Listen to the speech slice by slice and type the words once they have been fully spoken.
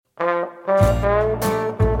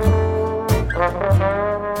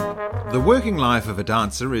The working life of a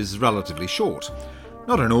dancer is relatively short.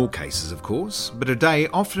 Not in all cases, of course, but a day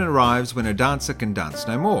often arrives when a dancer can dance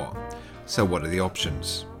no more. So what are the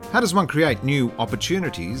options? How does one create new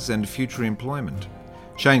opportunities and future employment?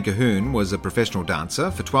 Shane Colquhoun was a professional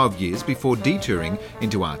dancer for 12 years before detouring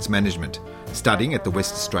into arts management, studying at the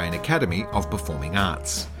West Australian Academy of Performing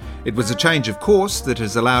Arts. It was a change of course that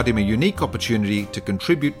has allowed him a unique opportunity to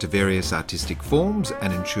contribute to various artistic forms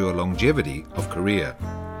and ensure longevity of career.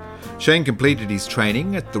 Shane completed his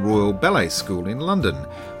training at the Royal Ballet School in London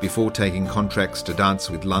before taking contracts to dance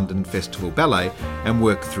with London Festival Ballet and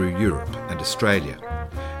work through Europe and Australia.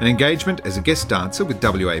 An engagement as a guest dancer with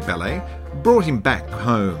WA Ballet brought him back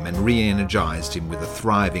home and re-energised him with a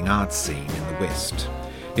thriving arts scene in the West.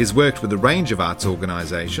 He's worked with a range of arts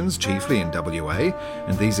organisations, chiefly in WA,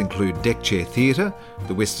 and these include Deck Chair Theatre,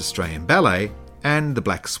 the West Australian Ballet and the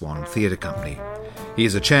Black Swan Theatre Company. He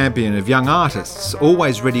is a champion of young artists,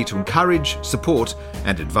 always ready to encourage, support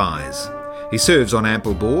and advise. He serves on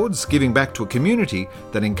ample boards, giving back to a community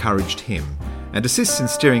that encouraged him, and assists in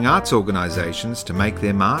steering arts organisations to make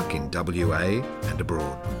their mark in WA and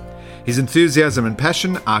abroad. His enthusiasm and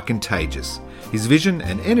passion are contagious. His vision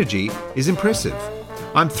and energy is impressive.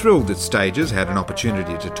 I'm thrilled that Stages had an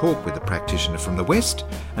opportunity to talk with a practitioner from the West,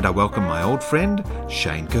 and I welcome my old friend,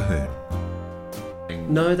 Shane Colquhoun.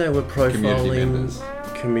 No, they were profiling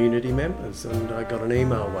community members, and I got an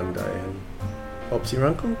email one day and Bob's your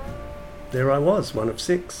uncle. There I was, one of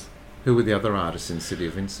 6. Who were the other artists in City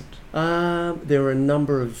of Vincent? There were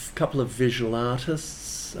a couple of visual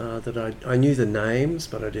artists that I knew the names,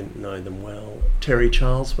 but I didn't know them well. Terry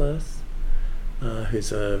Charlesworth,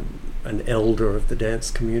 who's an elder of the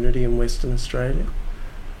dance community in Western Australia.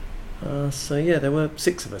 There were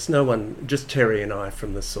 6 of us. No one, just Terry and I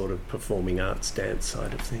from the sort of performing arts dance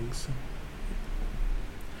side of things.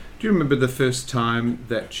 Do you remember the first time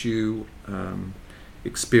that you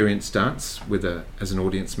experienced dance, whether as an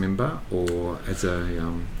audience member or as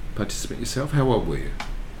a participant yourself? How old were you?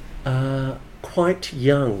 Quite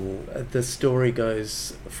young. The story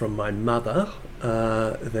goes from my mother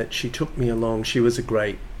that she took me along. She was a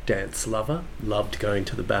great dance lover, loved going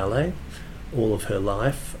to the ballet all of her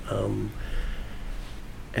life,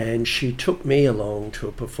 and she took me along to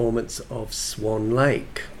a performance of Swan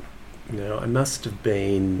Lake. Now, I must have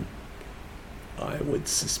been, I would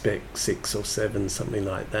suspect 6 or 7, something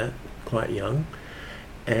like that, quite young.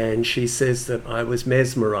 And she says that I was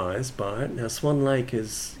mesmerised by it. Now, Swan Lake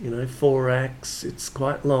is, 4 acts, it's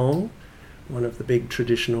quite long, one of the big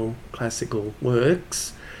traditional classical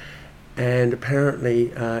works. And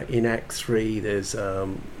apparently in Act 3 there's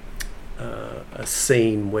a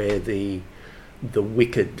scene where the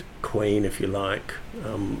wicked queen, if you like,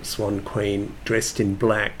 Swan Queen, dressed in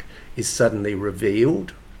black, is suddenly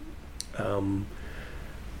revealed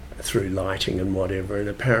through lighting and whatever, and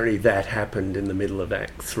apparently that happened in the middle of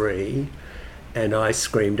Act 3, and I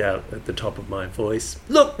screamed out at the top of my voice,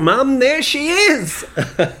 "Look, Mum, there she is!"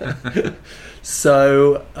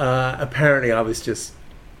 So apparently I was just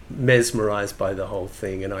mesmerised by the whole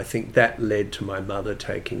thing, and I think that led to my mother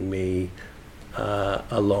taking me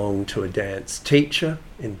along to a dance teacher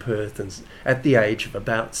in Perth, and at the age of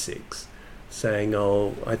about 6, saying,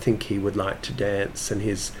 "Oh, I think he would like to dance," and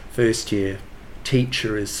his first year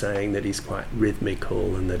teacher is saying that he's quite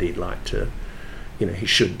rhythmical and that he'd like to, he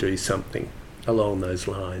should do something along those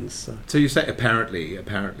lines. So you say apparently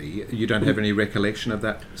you don't have any recollection of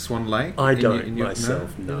that Swan Lake? I don't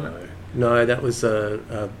myself. No, that was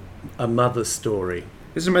a mother story.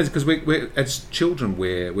 It's amazing because we're as children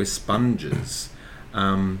we're sponges,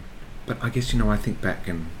 but I guess I think back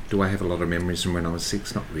and do I have a lot of memories from when I was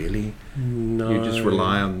 6? Not really. No. You just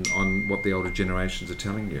rely on what the older generations are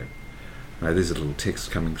telling you. No, there's a little text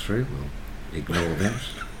coming through. We'll ignore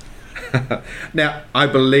that. Now, I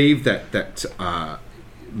believe that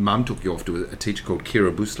Mum took you off to a teacher called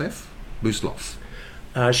Kira Busloff.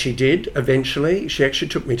 She did, eventually. She actually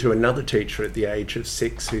took me to another teacher at the age of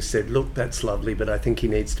 6 who said, "Look, that's lovely, but I think he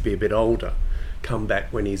needs to be a bit older. Come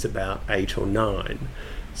back when he's about 8 or 9.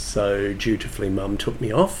 So dutifully, Mum took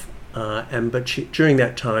me off. During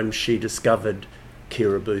that time, she discovered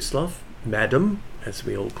Kira Busloff, Madam, as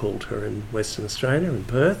we all called her in Western Australia, in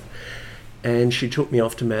Perth. And she took me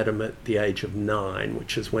off to Madam at the age of 9,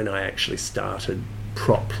 which is when I actually started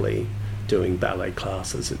properly doing ballet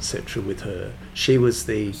classes, etc. with her. She was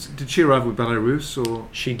the... Did she arrive with Ballet Russe or...?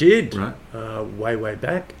 She did, right. Way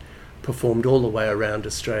back. Performed all the way around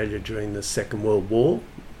Australia during the Second World War,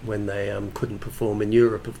 when they couldn't perform in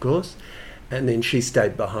Europe, of course. And then she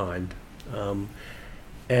stayed behind.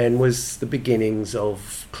 And was the beginnings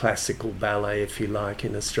of classical ballet, if you like,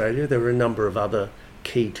 in Australia. There were a number of other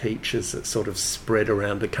key teachers that sort of spread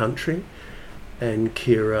around the country. And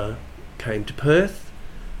Kira came to Perth.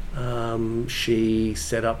 She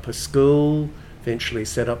set up a school, eventually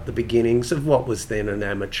set up the beginnings of what was then an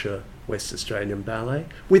amateur West Australian ballet,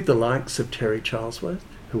 with the likes of Terry Charlesworth,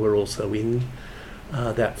 who were also in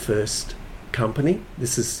that first company.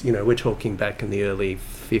 This is, we're talking back in the early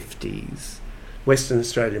 50s. Western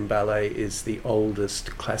Australian Ballet is the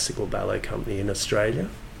oldest classical ballet company in Australia.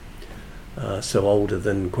 So older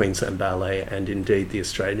than Queensland Ballet and indeed the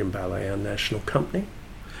Australian Ballet, our national company.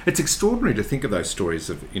 It's extraordinary to think of those stories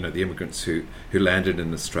of the immigrants who landed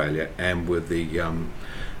in Australia and were the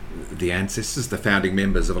ancestors, the founding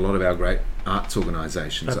members of a lot of our great arts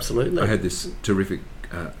organisations. Absolutely. I heard this terrific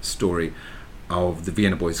story of the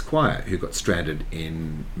Vienna Boys Choir who got stranded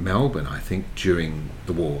in Melbourne, I think, during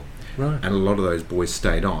the war. Right. And a lot of those boys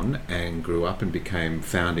stayed on and grew up and became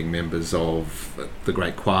founding members of the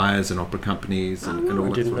great choirs and opera companies and all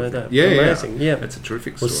that. I didn't sort know of that. thing. Yeah, amazing. Yeah, that's a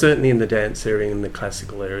terrific story. Well, certainly in the dance area and the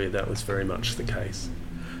classical area, that was very much the case.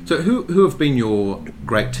 So, who have been your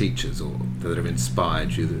great teachers, or that have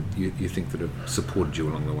inspired you, that you think that have supported you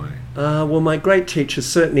along the way? Well, my great teacher,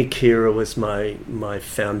 certainly Kira was my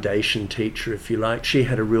foundation teacher, if you like. She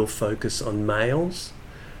had a real focus on males,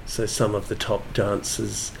 so some of the top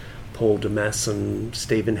dancers, Paul Damasson,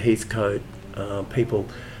 Stephen Heathcote, people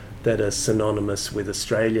that are synonymous with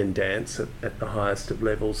Australian dance at the highest of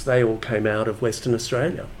levels, they all came out of Western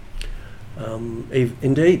Australia.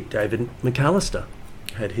 Indeed, David McAllister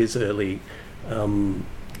had his early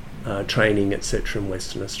training, etc., in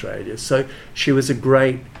Western Australia. So she was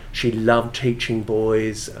she loved teaching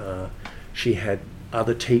boys. She had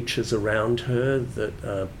other teachers around her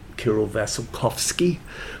that Kirill Vasilkovsky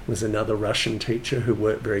was another Russian teacher who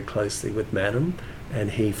worked very closely with Madame,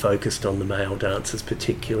 and he focused on the male dancers,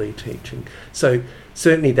 particularly teaching. So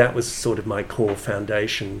certainly that was sort of my core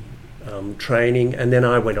foundation training, and then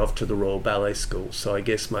I went off to the Royal Ballet School. So I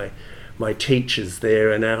guess my teachers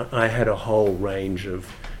there, and I had a whole range of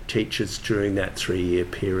teachers during that 3-year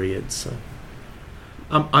period. So,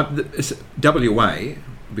 WA,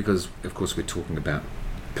 because of course we're talking about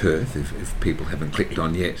Perth, if people haven't clicked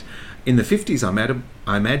on yet, in the 50s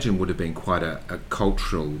I imagine would have been quite a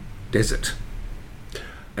cultural desert.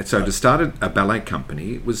 And so to start a ballet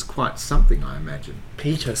company was quite something, I imagine.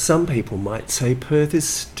 Peter, some people might say Perth is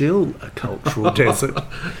still a cultural desert.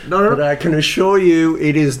 No, but I can assure you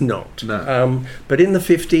it is not. No. But in the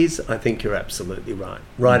 50s, I think you're absolutely right.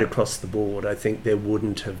 Right across the board, I think we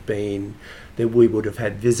would have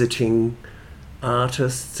had visiting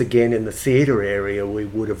artists. Again, in the theatre area, we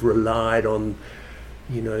would have relied on,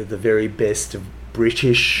 the very best of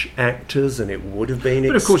British actors, and it would have been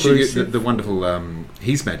exclusive. But of course, the wonderful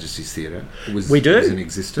His Majesty's Theatre was in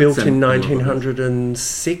existence. Built in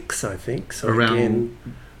 1906, I think. So around,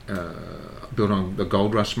 built on the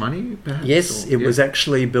gold rush money, perhaps? Yes, it was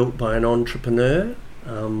actually built by an entrepreneur.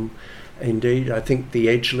 Indeed, I think the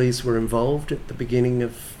Edgeleys were involved at the beginning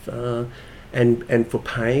of, and for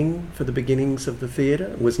paying for the beginnings of the theatre.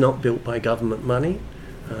 It was not built by government money.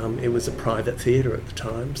 It was a private theatre at the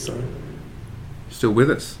time, so... Still with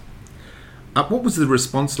us. What was the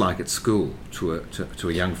response like at school to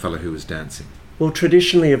a young fellow who was dancing? Well,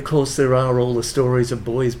 traditionally, of course, there are all the stories of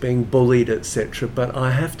boys being bullied, etc. But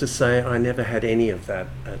I have to say I never had any of that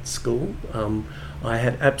at school. I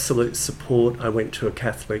had absolute support. I went to a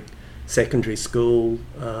Catholic secondary school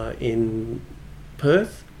in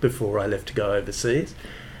Perth before I left to go overseas.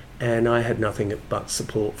 And I had nothing but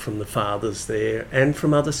support from the fathers there and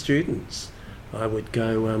from other students. I would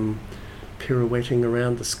go... pirouetting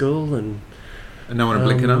around the school and no one would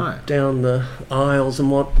blink an eye down the aisles and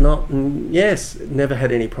whatnot, and yes, never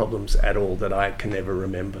had any problems at all that I can ever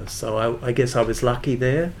remember. So I guess I was lucky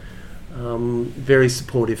there. Very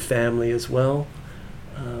supportive family as well.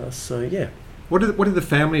 So yeah. What did the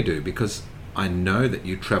family do? Because I know that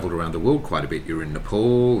you travelled around the world quite a bit. You were in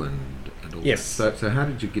Nepal and all yes. that. So how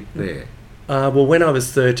did you get there? Well, when I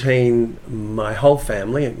was 13, my whole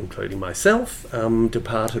family, including myself,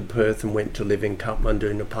 departed Perth and went to live in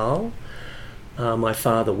Kathmandu, Nepal. My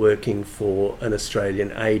father working for an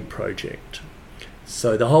Australian aid project.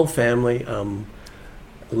 So the whole family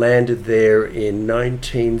landed there in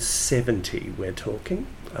 1970, we're talking.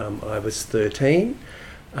 I was 13.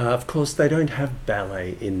 Of course, they don't have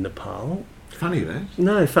ballet in Nepal. Funny that.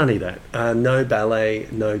 No, funny that. No ballet,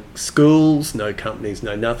 no schools, no companies,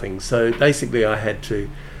 no nothing. So basically I had to,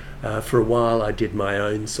 for a while I did my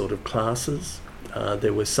own sort of classes.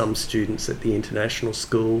 There were some students at the international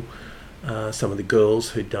school, some of the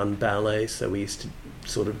girls who'd done ballet, so we used to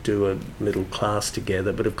sort of do a little class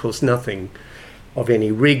together, but of course nothing of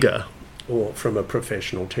any rigour or from a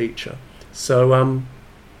professional teacher. So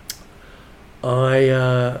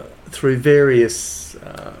I, through various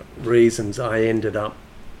reasons, I ended up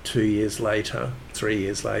 3 years later,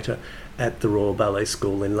 at the Royal Ballet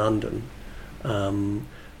School in London,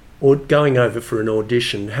 or going over for an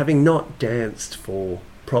audition, having not danced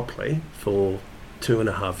properly for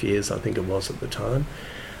 2.5 years, I think it was at the time,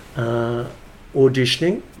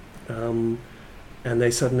 auditioning, and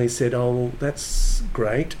they suddenly said, "Oh, that's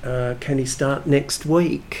great, can he start next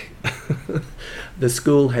week?" The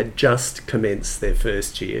school had just commenced their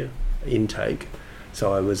first year intake,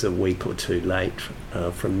 so I was a week or two late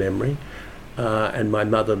from memory, and my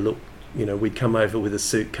mother looked, we'd come over with a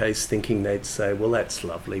suitcase thinking they'd say, "Well, that's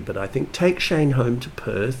lovely, but I think take Shane home to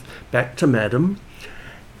Perth, back to Madam,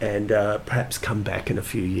 and perhaps come back in a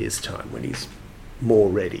few years' time when he's more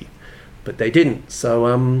ready." But they didn't. So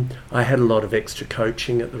I had a lot of extra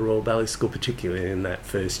coaching at the Royal Ballet School, particularly in that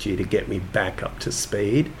first year, to get me back up to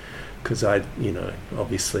speed, because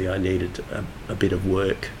obviously I needed a bit of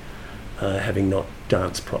work, having not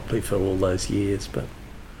danced properly for all those years. But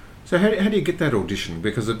so how do you get that audition?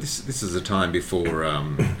 Because this is a time before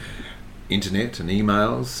internet and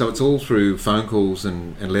emails, so it's all through phone calls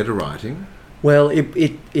and letter writing. Well,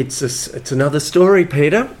 it's another story,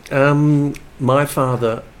 Peter. My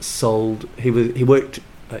father he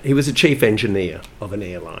was a chief engineer of an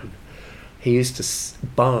airline. He used to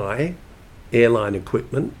buy airline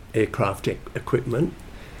equipment, aircraft equipment,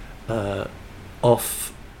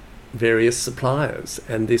 off various suppliers.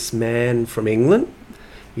 And this man from England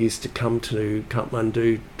used to come to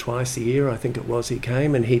Kathmandu twice a year, I think it was, he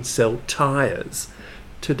came, and he'd sell tyres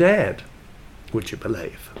to Dad, would you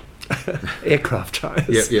believe? Aircraft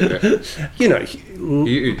tyres.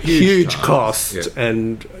 Huge cost,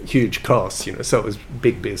 and huge costs, so it was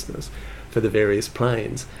big business for the various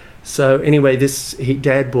planes. So anyway,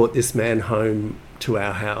 Dad brought this man home to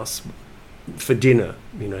our house for dinner.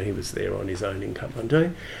 He was there on his own in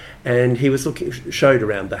Kathmandu, and he was showed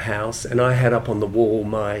around the house, and I had up on the wall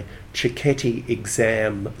my Cecchetti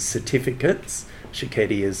exam certificates.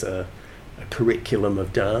 Cecchetti is a curriculum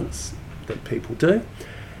of dance that people do,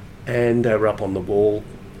 and they were up on the wall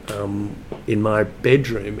in my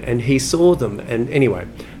bedroom, and he saw them. And anyway,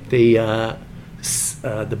 the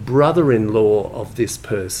brother-in-law of this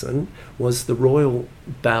person was the Royal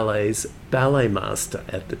Ballet's ballet master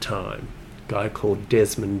at the time, a guy called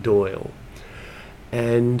Desmond Doyle.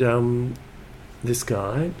 And this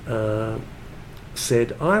guy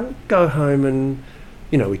said, "I'll go home," and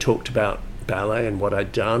we talked about ballet and what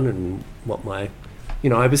I'd done and what I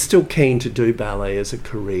was still keen to do ballet as a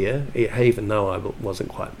career, even though I wasn't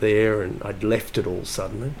quite there and I'd left it all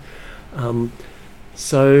suddenly.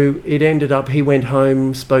 So it ended up, he went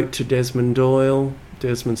home, spoke to Desmond Doyle.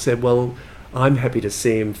 Desmond said, "Well, I'm happy to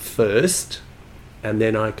see him first, and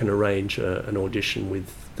then I can arrange an audition with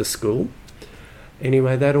the school."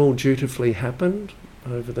 Anyway, that all dutifully happened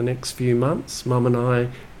over the next few months. Mum and I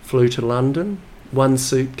flew to London, one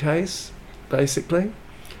suitcase, basically,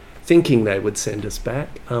 thinking they would send us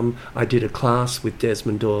back. I did a class with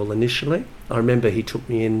Desmond Doyle initially. I remember he took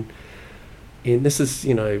me in this is,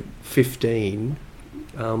 15,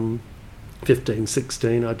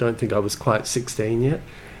 16, I don't think I was quite 16 yet,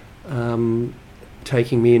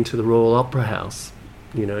 taking me into the Royal Opera House,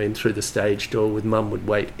 in through the stage door, with Mum would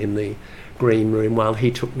wait in the green room while he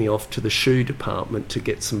took me off to the shoe department to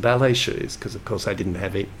get some ballet shoes, because of course I didn't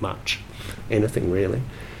have anything really.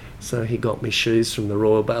 So he got me shoes from the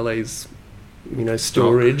Royal Ballet's,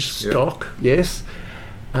 storage stock. Yes.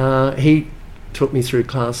 He took me through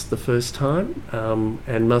class the first time,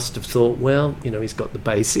 and must have thought, well, he's got the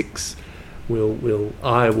basics.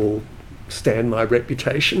 I will stand my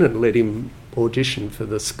reputation and let him audition for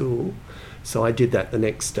the school. So I did that the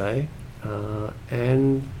next day,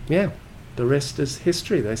 and the rest is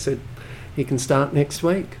history. They said he can start next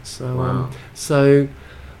week. So wow. So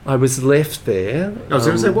I was left there. I was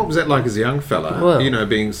going to say, what was that like as a young fella?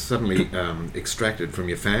 Being suddenly extracted from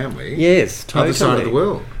your family. Yes, totally. Other side of the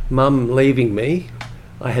world. Mum leaving me.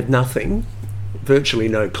 I had nothing, virtually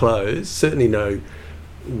no clothes, certainly no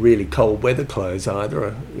really cold weather clothes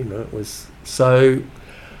either. It was so.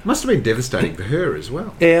 Must have been devastating for her as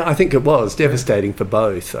well. Yeah, I think it was devastating for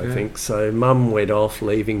both, I think. So Mum went off,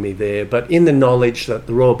 leaving me there. But in the knowledge that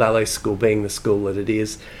the Royal Ballet School, being the school that it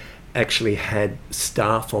is, actually had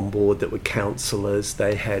staff on board that were counsellors.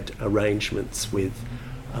 They had arrangements with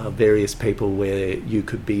various people where you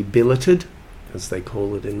could be billeted, as they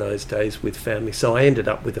call it in those days, with family. So I ended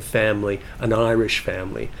up with a family, an Irish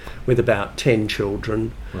family, with about 10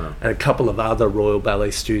 children, wow, and a couple of other Royal Ballet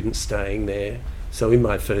students staying there. So in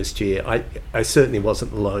my first year, I certainly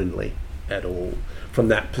wasn't lonely at all from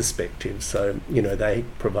that perspective. So, you know, they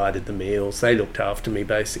provided the meals, they looked after me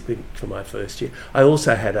basically for my first year. I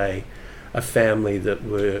also had a family that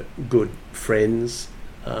were good friends,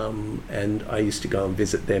 and I used to go and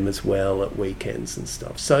visit them as well at weekends and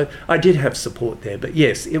stuff. So I did have support there, but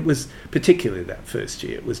yes, it was particularly that first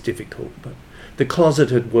year, it was difficult. But the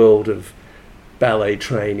closeted world of ballet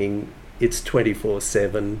training, it's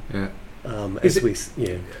 24/7. Yeah.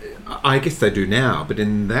 Yeah. I guess they do now, but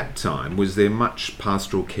in that time, was there much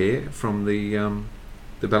pastoral care from the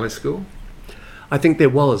ballet school? I think there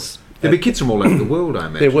was. There were kids from all over the world, I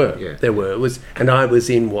imagine. There were. It was, and I was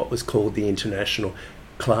in what was called the international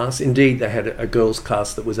class. Indeed, they had a girls'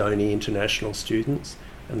 class that was only international students,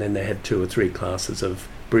 and then they had 2 or 3 classes of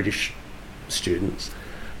British students.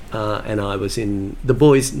 And I was in the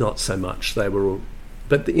boys, not so much. They were all,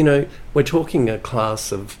 but you know, we're talking a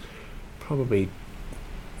class of probably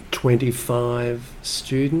 25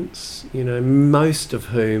 students. You know, most of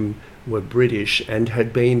whom were British and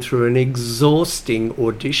had been through an exhausting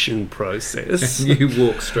audition process. You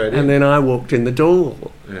walked straight in. And then I walked in the door.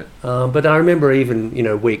 Yeah. But I remember even, you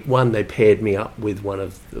know, week 1 they paired me up with one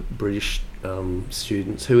of the British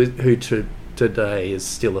students who today is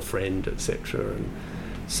still a friend, etc. And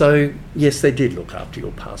so, yes, they did look after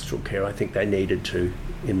your pastoral care. I think they needed to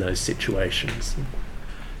in those situations.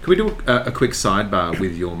 Can we do a quick sidebar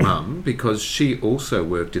with your mum? Because she also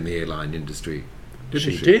worked in the airline industry, didn't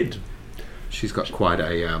she? She did. She's got quite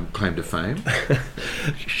a claim to fame.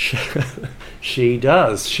 She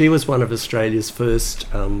does. She was one of Australia's first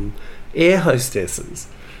air hostesses,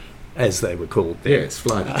 as they were called then. Yes,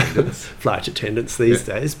 flight attendants. Flight attendants these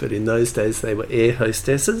days, but in those days they were air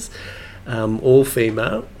hostesses, all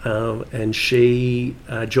female, and she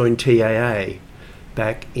joined TAA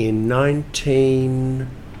back in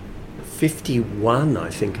 1951, I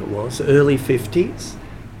think it was, early 50s.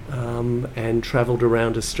 And travelled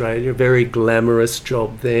around Australia. Very glamorous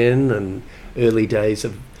job then, and early days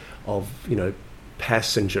of you know,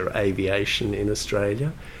 passenger aviation in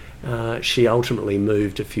Australia. She ultimately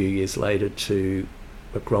moved a few years later to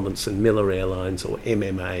McRobinson Miller Airlines, or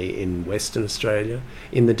MMA, in Western Australia,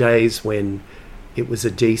 in the days when it was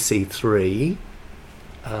a DC-3,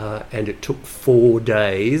 and it took 4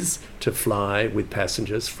 days to fly with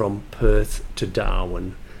passengers from Perth to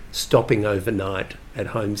Darwin, stopping overnight at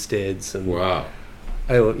homesteads. And wow.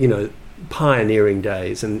 You know, pioneering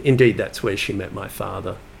days. And indeed that's where she met my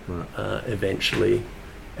father, right. Eventually,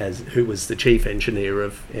 who was the chief engineer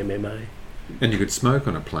of MMA. And you could smoke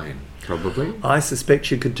on a plane, probably? I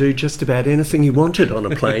suspect you could do just about anything you wanted on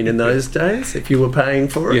a plane in those days, if you were paying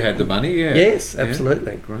for it. You had the money, yeah. Yes,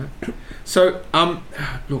 absolutely. Yeah, great. So,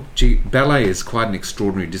 look, ballet is quite an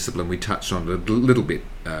extraordinary discipline. We touched on it a little bit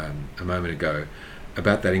a moment ago,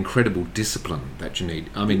 about that incredible discipline that you need.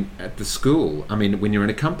 I mean, at the school, I mean, when you're in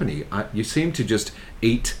a company, you seem to just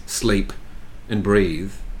eat, sleep and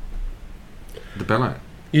breathe the ballet.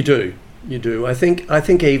 You do. I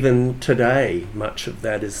think even today, much of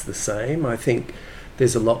that is the same. I think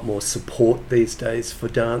there's a lot more support these days for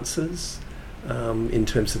dancers, in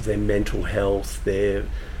terms of their mental health, their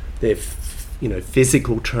you know,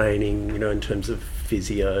 physical training, you know, in terms of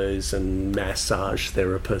physios and massage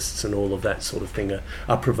therapists and all of that sort of thing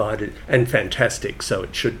are provided, and fantastic, so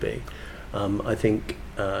it should be. I think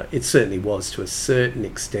it certainly was to a certain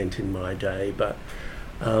extent in my day, but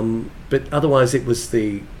otherwise it was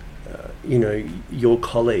the you know, your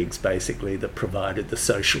colleagues basically that provided the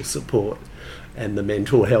social support and the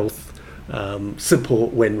mental health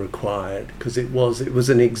support when required, because it was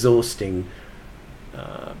an exhausting,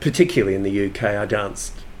 particularly in the UK. I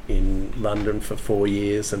danced in London for 4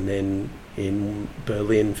 years and then in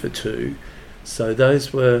Berlin for 2. So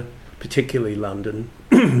those were particularly London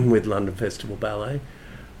with London Festival Ballet.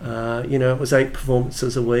 You know, it was 8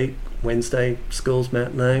 performances a week, Wednesday school's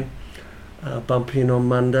matinee, bump in on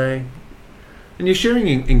Monday. And you're sharing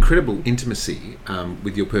incredible intimacy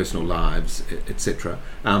with your personal lives, etc.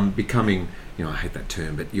 Becoming, you know, I hate that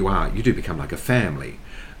term, but you do become like a family.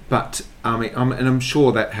 But I mean, and I'm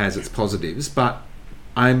sure that has its positives, but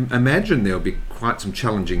I imagine there'll be quite some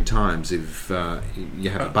challenging times if you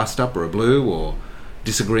have a bust up or a blue or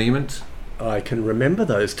disagreement. I can remember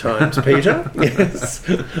those times, Peter. Yes,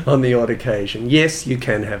 on the odd occasion. Yes, you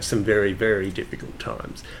can have some very, very difficult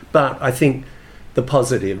times, but I think the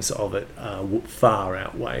positives of it far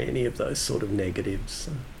outweigh any of those sort of negatives.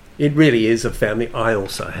 It really is a family. I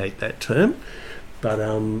also hate that term, but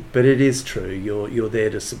it is true. You're there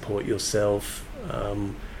to support yourself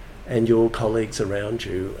and your colleagues around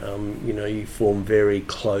you. You know, you form very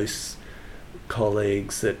close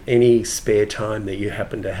colleagues that any spare time that you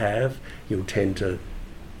happen to have, you'll tend to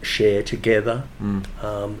share together.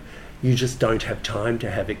 You just don't have time to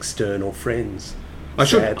have external friends.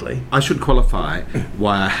 Sadly. I should qualify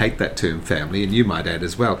why I hate that term family, and you might add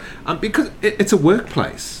as well, because it's a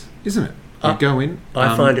workplace, isn't it? You go in.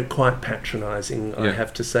 I find it quite patronising, I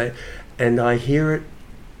have to say, and I hear it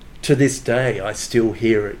to this day. I still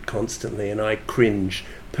hear it constantly, and I cringe.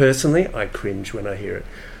 Personally, I cringe when I hear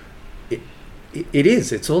it. It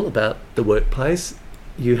is. It's all about the workplace.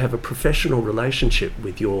 You have a professional relationship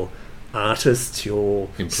with your artists, your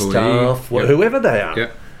employee, staff, whoever they are.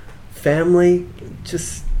 Yep. Family,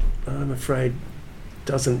 just, I'm afraid,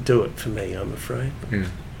 doesn't do it for me, I'm afraid. Yeah.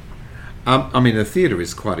 I mean, the theatre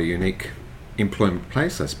is quite a unique employment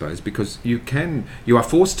place, I suppose, because you are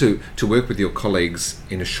forced to work with your colleagues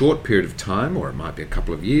in a short period of time, or it might be a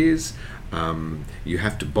couple of years. You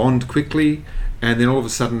have to bond quickly, and then all of a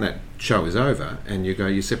sudden that show is over and you go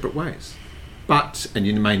your separate ways. And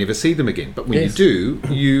you may never see them again. But when you do,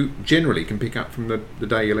 you generally can pick up from the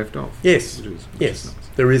day you left off. Yes, which is nice.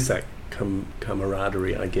 There is that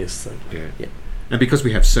camaraderie, I guess. So, yeah. And because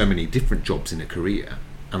we have so many different jobs in a career,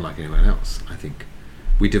 unlike anyone else, I think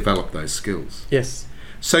we develop those skills. Yes.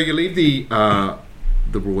 So you leave the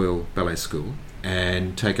Royal Ballet School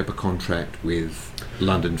and take up a contract with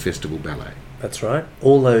London Festival Ballet. That's right.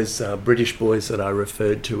 All those British boys that I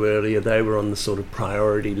referred to earlier, they were on the sort of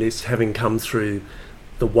priority list, having come through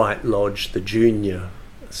the White Lodge, the junior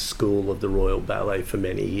school of the Royal Ballet for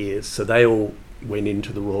many years. So they all went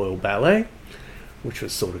into the Royal Ballet, which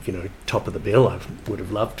was sort of, top of the bill. I would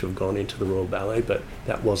have loved to have gone into the Royal Ballet, but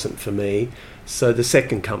that wasn't for me. So the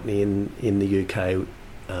second company in the UK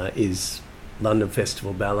is London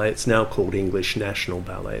Festival Ballet. It's now called English National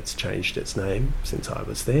Ballet. It's changed its name since I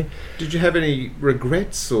was there. Did you have any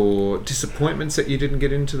regrets or disappointments that you didn't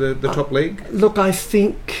get into the top league? Look, I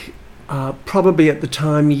think probably at the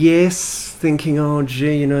time, yes, thinking, oh,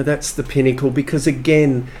 gee, that's the pinnacle, because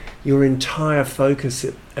again, your entire focus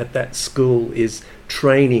at that school is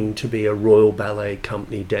training to be a Royal Ballet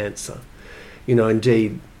Company dancer.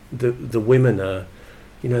 Indeed, the women are,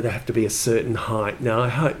 they have to be a certain height. Now, I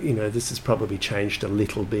hope, this has probably changed a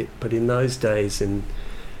little bit, but in those days, in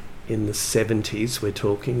the 70s, we're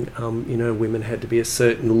talking, women had to be a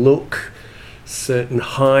certain look, certain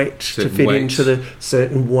height to fit into the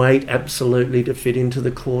certain weight, absolutely, to fit into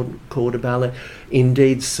the corps de ballet.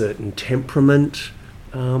 Indeed, certain temperament,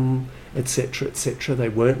 etc., etc. They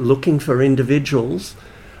weren't looking for individuals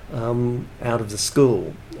out of the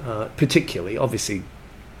school, particularly. Obviously,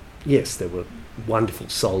 yes, there were wonderful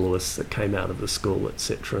soloists that came out of the school,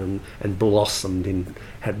 etc., and blossomed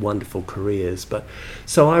had wonderful careers. But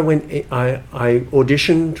so I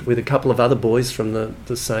auditioned with a couple of other boys from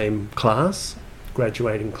the same class,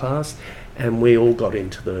 graduating class, and we all got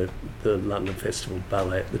into the London Festival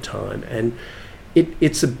Ballet at the time. And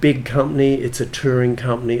it's a big company, it's a touring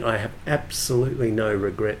company. I have absolutely no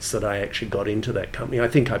regrets that I actually got into that company. I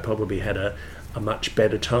think I probably had a much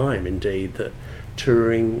better time, indeed, that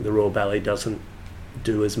touring, the Royal Ballet doesn't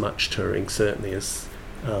do as much touring, certainly, as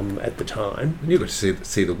at the time. And you got to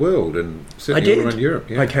see the world, and certainly I did. all around Europe.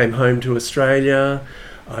 Yeah. I came home to Australia,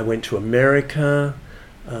 I went to America,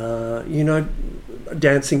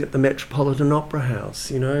 dancing at the Metropolitan Opera House,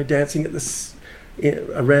 dancing at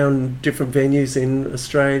around different venues in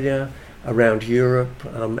Australia, around Europe,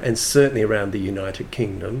 and certainly around the United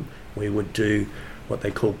Kingdom. We would do what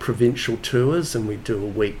they call provincial tours, and we'd do a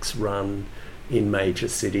week's run in major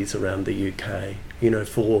cities around the UK,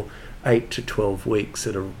 for 8 to 12 weeks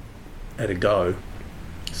at a go.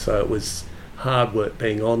 So it was hard work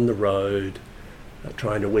being on the road,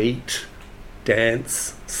 trying to eat,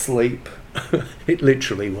 dance, sleep. It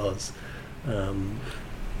literally was.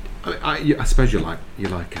 I suppose you're like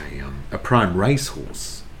a prime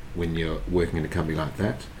racehorse when you're working in a company like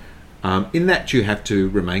that. In that you have to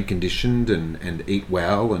remain conditioned and eat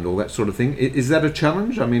well and all that sort of thing. Is that a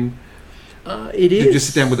challenge? I mean, it is. Do you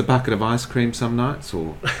just sit down with a bucket of ice cream some nights,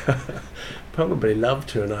 or? Probably love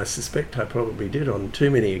to, and I suspect I probably did on too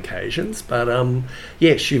many occasions. But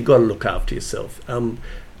yes, you've got to look after yourself.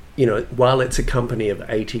 While it's a company of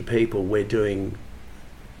 80 people, we're doing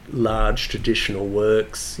large traditional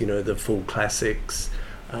works, the full classics.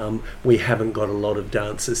 We haven't got a lot of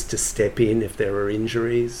dancers to step in if there are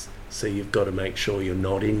injuries, so you've got to make sure you're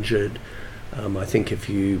not injured. I think if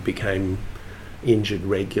you became injured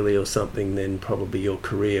regularly or something, then probably your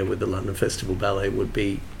career with the London Festival Ballet would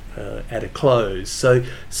be at a close. So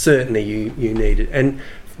certainly you need it. And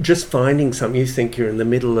just finding something, you think you're in the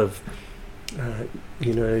middle of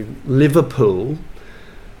Liverpool,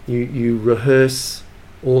 you rehearse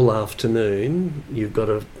all afternoon, you've got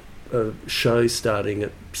a a show starting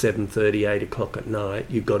at 7:30, 8 o'clock at night.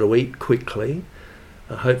 You've got to eat quickly.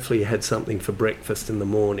 Hopefully you had something for breakfast in the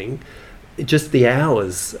morning. Just the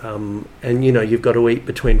hours, and you've got to eat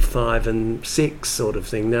between 5 and 6 sort of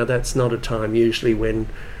thing. Now that's not a time usually when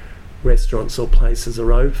restaurants or places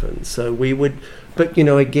are open. So we would, but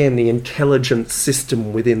again, the intelligence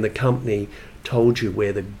system within the company told you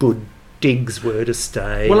where the good digs were to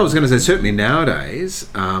stay. Well, I was going to say, certainly nowadays,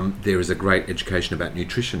 there is a great education about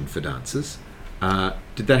nutrition for dancers.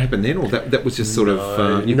 Did that happen then, or that was just sort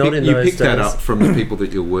of you picked that up from the people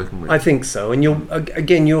that you're working with? I think so. And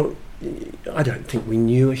I don't think we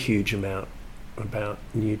knew a huge amount about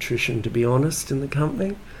nutrition, to be honest, in the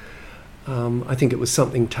company. I think it was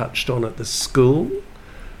something touched on at the school,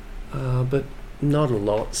 but not a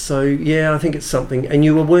lot. So yeah, I think it's something. And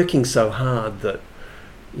you were working so hard that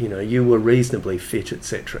you were reasonably fit,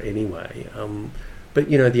 etc. Anyway. But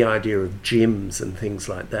the idea of gyms and things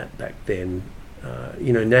like that back then.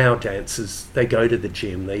 Now dancers, they go to the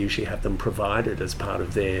gym. They usually have them provided as part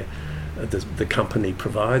of their the company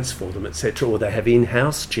provides for them, etc. Or they have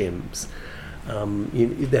in-house gyms.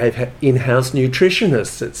 They have in-house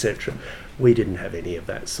nutritionists, etc. We didn't have any of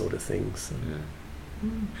that sort of thing. So.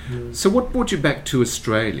 Yeah. So what brought you back to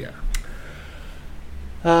Australia?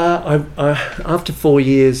 I after 4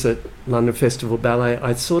 years at London Festival Ballet,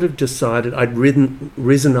 I sort of decided I'd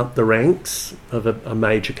risen up the ranks of a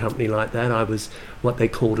major company like that. I was what they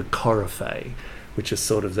called a coryphée, which is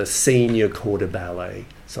sort of the senior corps de ballet.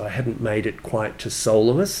 So I hadn't made it quite to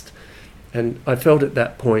soloist. And I felt at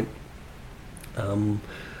that point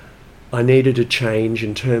I needed a change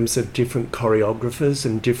in terms of different choreographers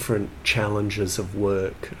and different challenges of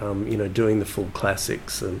work, doing the full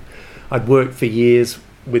classics. And I'd worked for years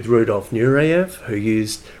with Rudolf Nureyev, who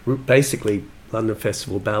used basically London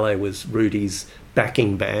Festival Ballet was Rudy's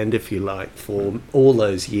backing band, if you like, for all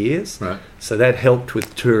those years. Right. So that helped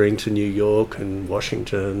with touring to New York and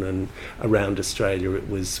Washington and around Australia. It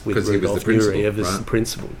was with Rudolf Nureyev as the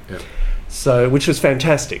principal. Yeah. So, which was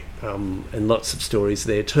fantastic, and lots of stories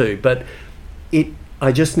there too. But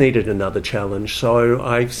I just needed another challenge. So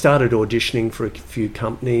I started auditioning for a few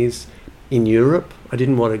companies in Europe. I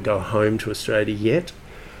didn't want to go home to Australia yet.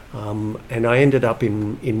 And I ended up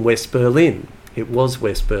in West Berlin. It was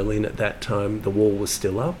West Berlin at that time. The wall was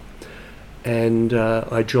still up. And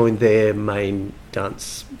I joined their main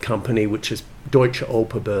dance company, which is Deutsche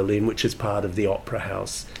Oper Berlin, which is part of the opera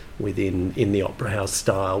house in the opera house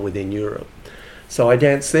style within Europe. So I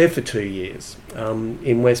danced there for 2 years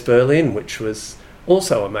in West Berlin, which was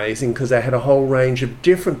also amazing because they had a whole range of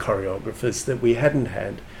different choreographers that we hadn't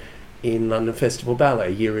had in London Festival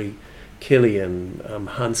Ballet. Yuri Killian,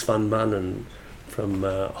 Hans van Manen from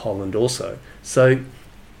Holland also. So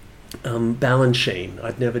Balanchine,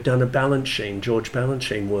 I'd never done a Balanchine, George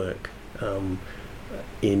Balanchine work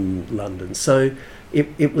in London. So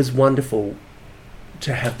it was wonderful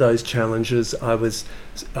to have those challenges.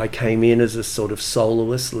 I came in as a sort of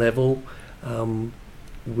soloist level. There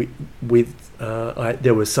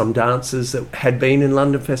were some dancers that had been in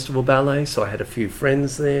London Festival Ballet, so I had a few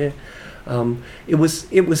friends there. It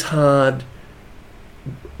was hard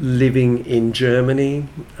living in Germany,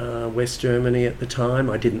 West Germany at the time.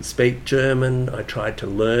 I didn't speak German. I tried to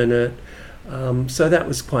learn it, so that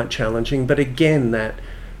was quite challenging. But again,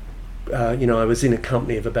 I was in a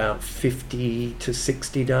company of about 50 to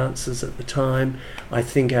 60 dancers at the time. I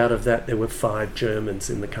think out of that there were 5 Germans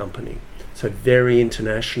in the company. So very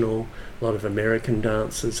international, a lot of American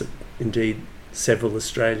dancers, indeed several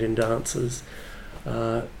Australian dancers.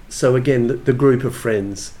 So again, the group of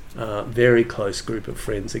friends, very close group of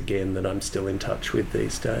friends again that I'm still in touch with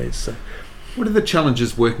these days. So. What are the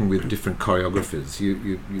challenges working with different choreographers?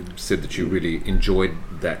 You said that you really enjoyed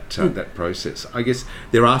that process. I guess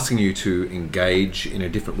they're asking you to engage in a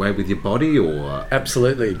different way with your body, or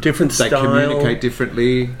absolutely different style. They communicate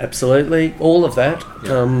differently. Absolutely, all of that.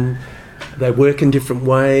 Yeah. They work in different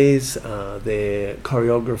ways. Their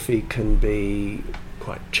choreography can be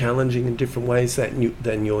quite challenging in different ways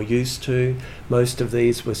than you're used to. Most of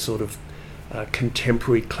these were sort of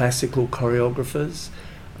contemporary classical choreographers,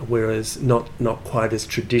 whereas not quite as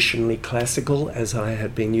traditionally classical as I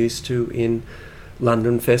had been used to in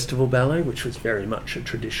London Festival Ballet, which was very much a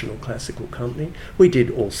traditional classical company. We did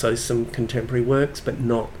also some contemporary works, but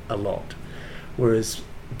not a lot, whereas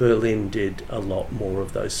Berlin did a lot more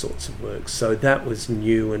of those sorts of works. So that was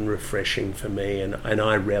new and refreshing for me, and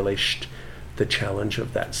I relished the challenge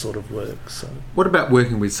of that sort of work. So, what about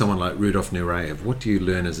working with someone like Rudolf Nureyev? What do you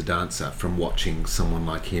learn as a dancer from watching someone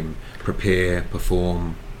like him prepare,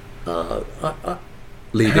 perform, lead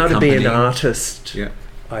how the to be company? an artist? Yeah.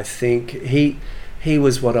 I think he he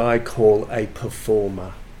was what I call a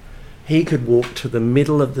performer. He could walk to the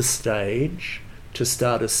middle of the stage to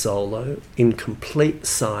start a solo in complete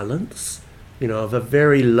silence, of a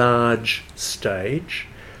very large stage,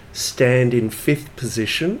 stand in fifth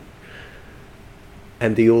position,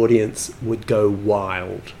 and the audience would go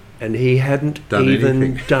wild. And he hadn't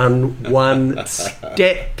done one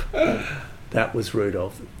step. That was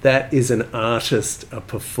Rudolf. That is an artist, a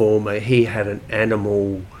performer. He had an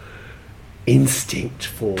animal instinct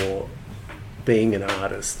for being an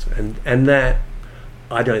artist. And that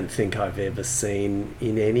I don't think I've ever seen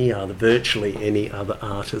in virtually any other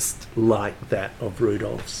artist like that of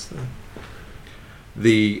Rudolf's.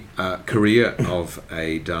 The career of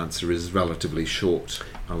a dancer is relatively short,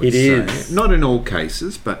 I would It say. is. Not in all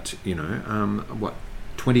cases, but,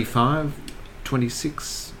 25,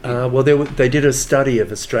 26? Well, they did a study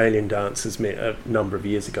of Australian dancers a number of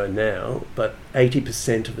years ago now, but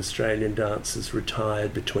 80% of Australian dancers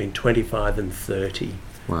retired between 25 and 30.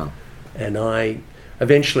 Wow. And I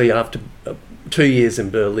eventually, after 2 years in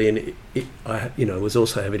Berlin, I was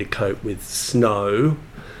also having to cope with snow,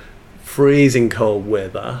 freezing cold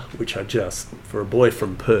weather, which I just, for a boy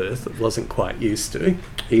from Perth, wasn't quite used to,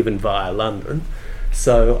 even via London.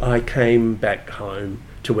 So I came back home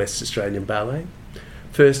to West Australian Ballet,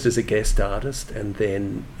 first as a guest artist and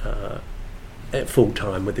then at full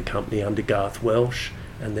time with the company under Garth Welsh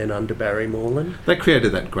and then under Barry Morland. They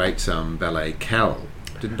created that great ballet Cal,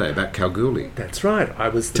 didn't they, about Kalgoorlie? That's right. I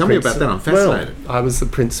was the Tell me about that, I'm fascinated. Well, I was the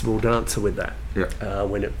principal dancer with that, Yeah.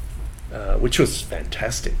 which was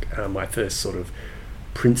fantastic. My first sort of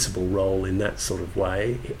principal role in that sort of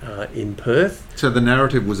way in Perth. So the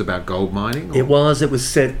narrative was about gold mining? Or? It was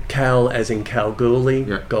set Cal as in Kalgoorlie,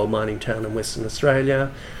 Yeah. gold mining town in Western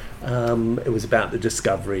Australia. It was about the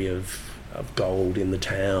discovery of gold in the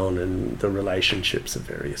town and the relationships of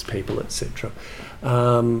various people, etc.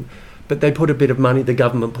 But they put a bit of money, the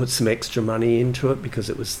government put some extra money into it because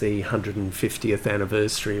it was the 150th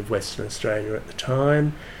anniversary of Western Australia at the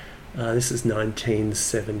time. This is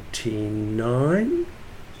 1979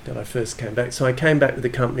 that I first came back. So I came back with the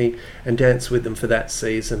company and danced with them for that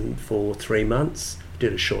season for 3 months,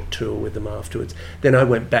 did a short tour with them afterwards. Then I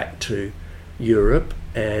went back to Europe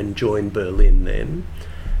and joined Berlin then.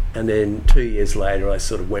 And then 2 years later, I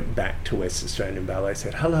sort of went back to West Australian Ballet,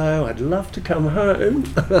 said, hello, I'd love to come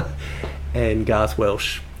home. And Garth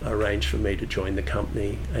Welsh arranged for me to join the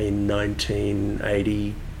company in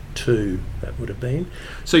 1982, that would have been.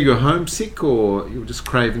 So you were homesick or you were just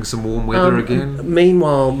craving some warm weather again?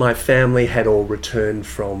 Meanwhile, my family had all returned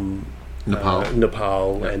from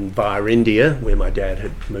Nepal. and via India, where my dad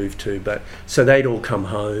had moved to. But so they'd all come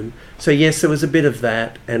home. So yes, there was a bit of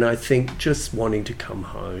that, and I think just wanting to come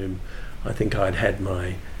home. I think I'd had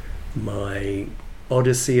my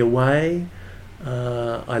odyssey away.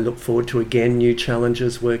 I look forward to again new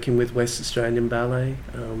challenges working with West Australian Ballet.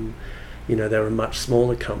 They were a much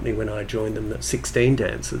smaller company when I joined them. 16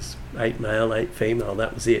 dancers, 8 male, 8 female.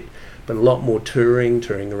 That was it. But a lot more touring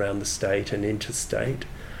around the state and interstate.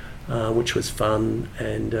 Which was fun,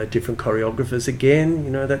 and different choreographers again.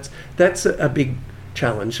 That's a big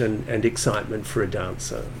challenge and excitement for a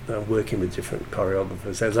dancer, working with different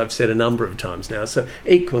choreographers, as I've said a number of times now. So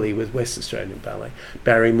equally with West Australian Ballet.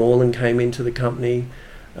 Barry Morland came into the company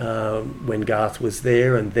when Garth was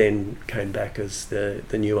there, and then came back as the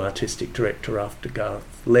new artistic director after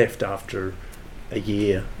Garth left after a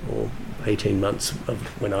year or 18 months of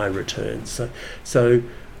when I returned. So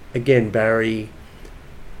again, Barry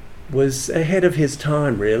was ahead of his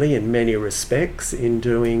time, really, in many respects, in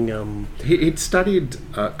doing... He'd studied,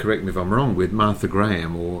 correct me if I'm wrong, with Martha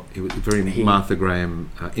Graham, or he was very Martha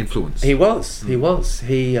Graham influenced. He was.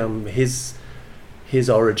 His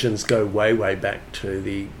origins go way back to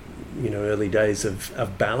the early days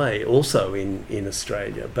of ballet, also in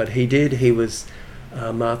Australia. But he was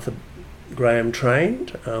Martha Graham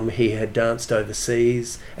trained. He had danced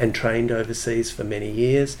overseas and trained overseas for many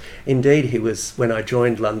years. Indeed, he was, when I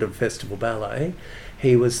joined London Festival Ballet,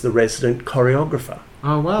 he was the resident choreographer.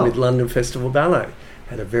 Oh, wow. With London Festival Ballet.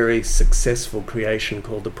 Had a very successful creation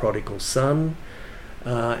called The Prodigal Son,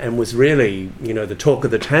 and was really, the talk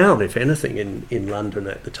of the town, if anything, in London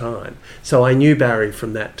at the time. So I knew Barry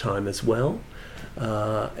from that time as well.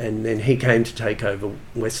 And then he came to take over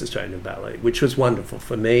West Australian Ballet, which was wonderful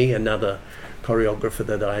for me, another choreographer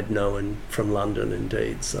that I had known from London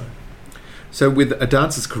indeed. So with a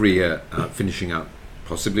dancer's career finishing up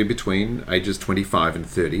possibly between ages 25 and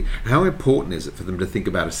 30, how important is it for them to think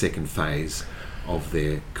about a second phase of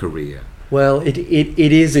their career? Well, it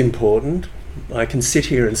is important. I can sit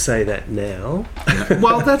here and say that now.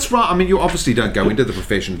 Well, that's right. I mean, you obviously don't go into the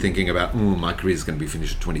profession thinking about, my career's going to be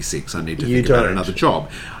finished at 26. I need to think about another job.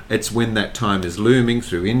 It's when that time is looming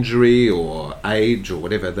through injury or age or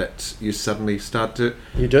whatever that you suddenly start to...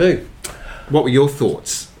 You do. What were your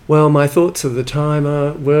thoughts? Well, my thoughts at the time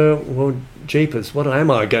were, well, jeepers, what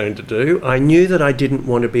am I going to do? I knew that I didn't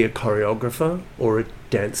want to be a choreographer or a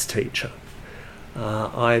dance teacher.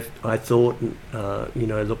 I thought,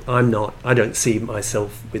 look, I don't see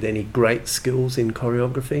myself with any great skills in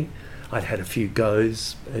choreography. I'd had a few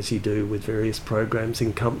goes, as you do with various programs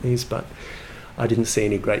in companies, but I didn't see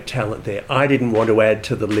any great talent there. I didn't want to add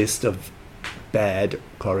to the list of bad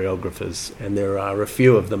choreographers, and there are a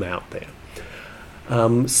few of them out there.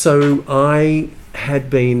 So I had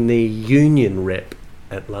been the union rep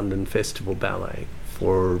at London Festival Ballet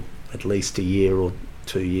for at least a year or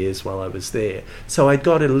 2 years while I was there. So I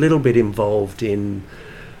got a little bit involved in,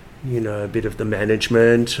 a bit of the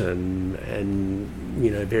management and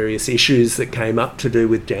various issues that came up to do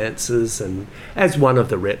with dancers. And as one of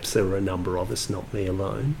the reps, there were a number of us, not me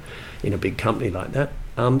alone, in a big company like that.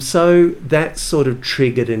 So that sort of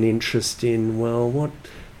triggered an interest in, what,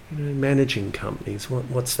 managing companies,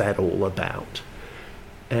 what's that all about?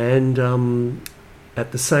 And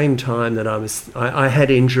at the same time that I had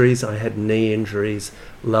injuries, I had knee injuries,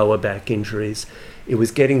 lower back injuries. It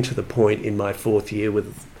was getting to the point in my 4th year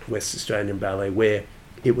with West Australian Ballet where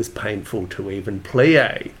it was painful to even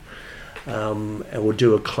plie or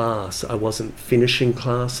do a class. I wasn't finishing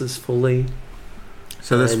classes fully.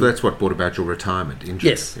 So that's what brought about your retirement,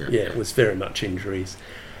 injuries? Yes, it was very much injuries.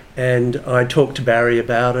 And I talked to Barry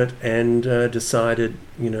about it and decided,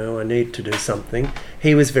 I need to do something.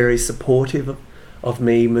 He was very supportive of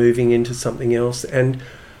me moving into something else. And,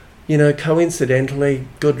 coincidentally,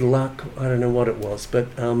 good luck, I don't know what it was,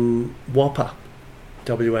 but WAPA,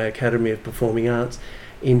 WA Academy of Performing Arts,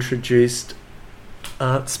 introduced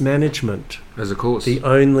arts management. As a course? The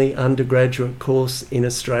only undergraduate course in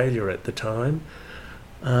Australia at the time.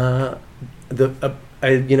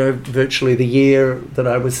 Virtually the year that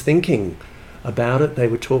I was thinking about it, they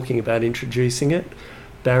were talking about introducing it.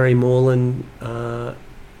 Barry Morland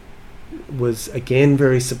was again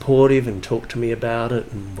very supportive and talked to me about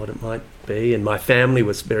it and what it might be, and my family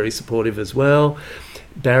was very supportive as well.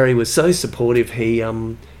 Barry was so supportive, he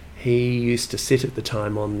used to sit at the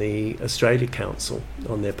time on the Australia Council,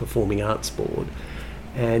 on their Performing Arts Board,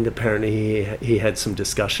 and apparently he had some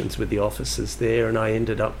discussions with the officers there, and I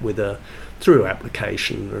ended up with through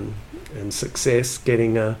application and success,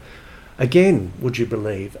 getting again, would you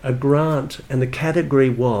believe, a grant, and the category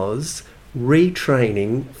was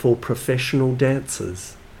retraining for professional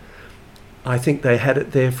dancers. I think they had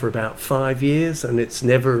it there for about 5 years, and it's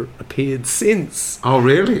never appeared since. Oh,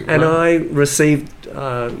 really? And wow. I received,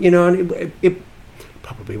 and it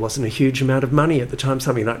probably wasn't a huge amount of money at the time,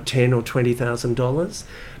 something like $10,000 or $20,000,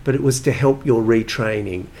 but it was to help your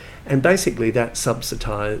retraining. And basically that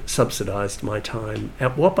subsidised my time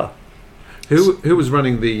at WAPA. Who was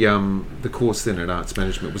running the course then at Arts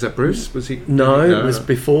Management? Was that Bruce? Was he? No, it was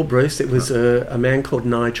before Bruce. It was a man called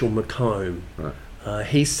Nigel McComb. Right.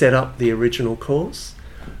 He set up the original course.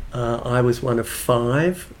 I was one of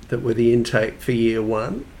 5 that were the intake for year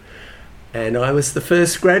 1, and I was the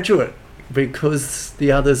first graduate because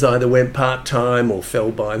the others either went part-time or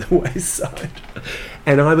fell by the wayside.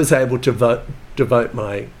 And I was able to devote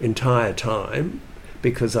my entire time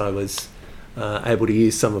because I was able to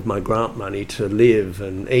use some of my grant money to live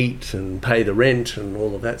and eat and pay the rent and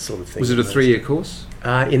all of that sort of thing. Was it a 3-year course?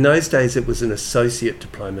 In those days it was an associate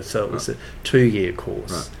diploma, so it was a 2-year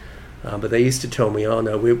course. Right. But they used to tell me, oh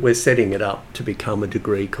no, we're setting it up to become a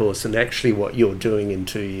degree course, and actually what you're doing in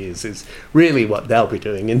 2 years is really what they'll be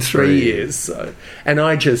doing in 3 years. So, and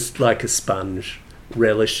I just, like a sponge,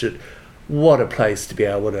 relished it. What a place to be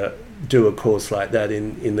able to do a course like that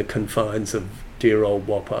in the confines of dear old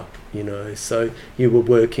WAPA, So you were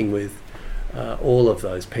working with all of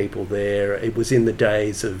those people there. It was in the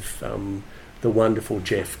days of the wonderful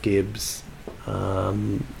Jeff Gibbs.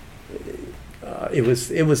 It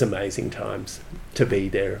was amazing times to be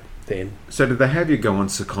there then. So did they have you go on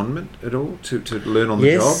secondment at all to learn on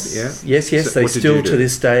the job? Yeah. Yes. So they still to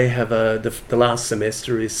this day have the last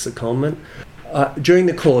semester is secondment. During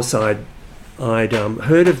the course, I'd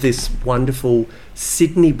heard of this wonderful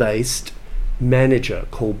Sydney-based manager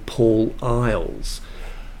called Paul Isles,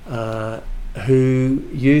 who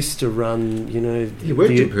used to run, He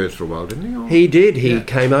worked in Perth for a while, didn't he? Or? He did. He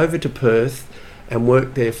came over to Perth and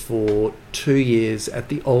worked there for 2 years at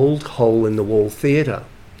the old Hole in the Wall Theatre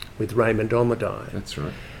with Raymond Omadai. That's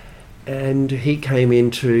right. And he came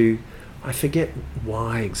into I forget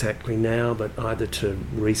why exactly now, but either to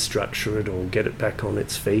restructure it or get it back on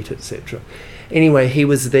its feet, etc. Anyway, he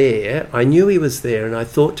was there. I knew he was there, and I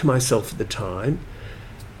thought to myself at the time,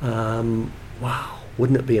 wow,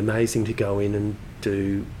 wouldn't it be amazing to go in and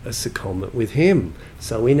do a secondment with him?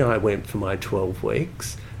 So in I went for my 12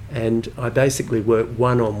 weeks, and I basically worked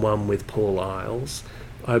one-on-one with Paul Isles.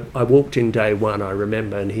 I walked in day one, I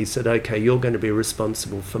remember, and he said, okay, you're going to be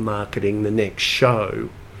responsible for marketing the next show.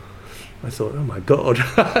 I thought, oh my God.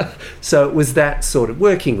 So it was that sort of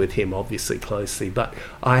working with him, obviously, closely, but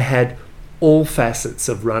I had all facets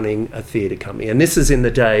of running a theatre company. And this is in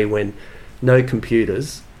the day when no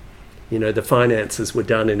computers, you know, the finances were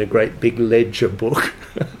done in a great big ledger book.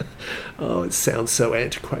 Oh, it sounds so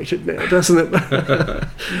antiquated now, doesn't it?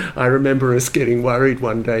 I remember us getting worried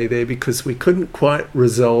one day there because we couldn't quite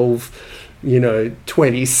resolve, you know,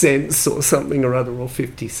 20 cents or something or other, or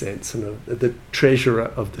 50 cents. And the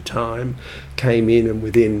treasurer of the time came in, and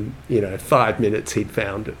within, 5 minutes he'd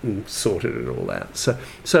found it and sorted it all out. So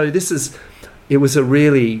it was a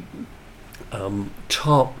really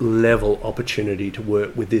top level opportunity to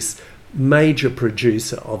work with this major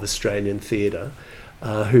producer of Australian theatre,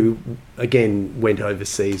 who again went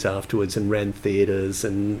overseas afterwards and ran theatres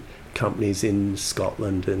and companies in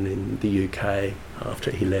Scotland and in the UK after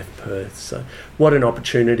he left Perth. So what an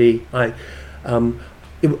opportunity. I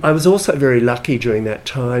was also very lucky during that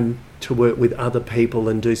time to work with other people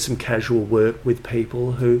and do some casual work with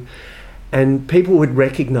people and people would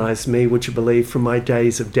recognise me, would you believe, from my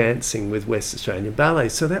days of dancing with West Australian Ballet.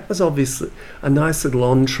 So that was obviously a nice little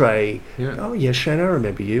entree. Yeah. Oh, yeah, Shane, I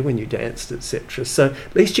remember you when you danced, etc. So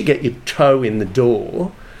at least you get your toe in the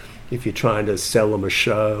door if you're trying to sell them a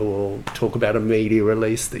show or talk about a media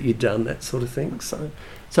release that you'd done, that sort of thing. So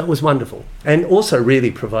it was wonderful. And also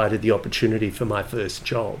really provided the opportunity for my first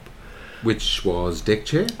job. Which was Deck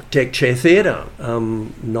Chair? Deck Chair Theatre.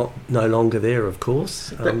 No longer there, of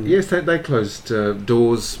course. Yes, they closed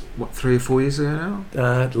doors, 3 or 4 years ago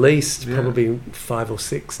now? At least, probably 5 or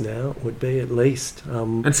 6 now, would be at least.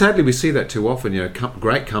 And sadly, we see that too often.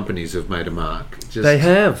 Great companies have made a mark. They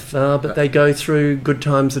have, but they go through good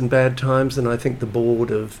times and bad times, and I think the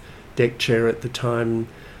board of Deck Chair at the time,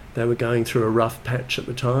 they were going through a rough patch at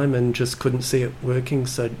the time and just couldn't see it working.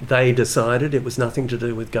 So they decided, it was nothing to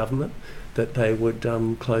do with government, that they would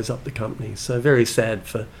close up the company. So very sad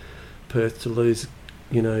for Perth to lose,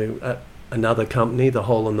 another company. The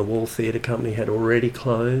Hole in the Wall Theatre Company had already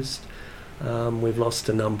closed. We've lost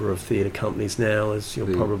a number of theatre companies now, as you're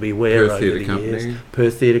probably aware, Perth over Theatre the Company. years.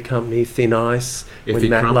 Perth Theatre Company, Thin Ice, Effie when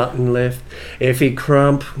Matt Crump. Lutton left. Effie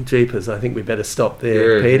Crump, jeepers, I think we better stop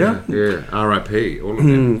there, Peter. Yeah, R.I.P., all of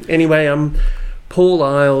them. Anyway, Paul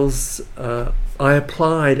Isles, I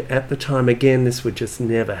applied at the time, again, this would just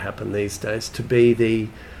never happen these days, to be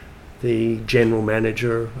the general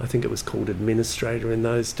manager, I think it was called administrator in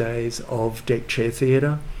those days, of Deck Chair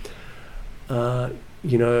Theatre.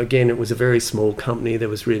 Again, it was a very small company. There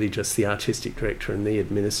was really just the artistic director and the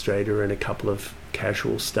administrator and a couple of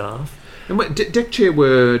casual staff. And Deck Chair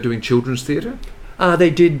were doing children's theatre? They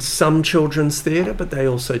did some children's theatre, but they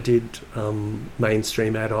also did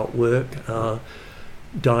mainstream adult work.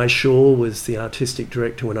 Di Shaw was the artistic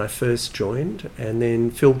director when I first joined, and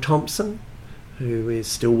then Phil Thompson, who is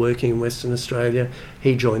still working in Western Australia,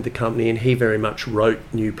 he joined the company, and he very much wrote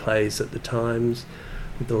new plays at the Times,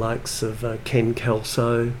 with the likes of Ken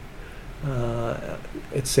Kelso,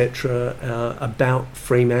 etc., about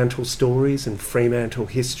Fremantle stories and Fremantle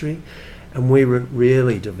history. And we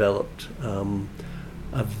really developed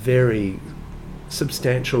a very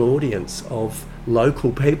substantial audience of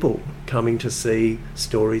local people coming to see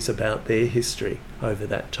stories about their history over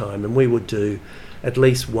that time. And we would do at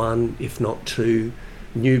least 1, if not 2,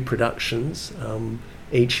 new productions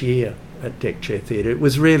each year at Deck Chair Theatre. It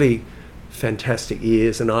was really fantastic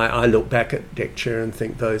years, and I look back at Deck Chair and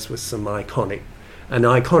think those were an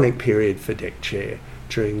iconic period for Deck Chair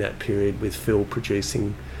during that period, with Phil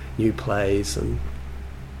producing new plays, and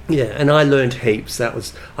I learned heaps.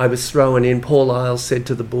 I was thrown in. Paul Isles said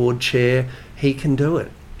to the board chair, he can do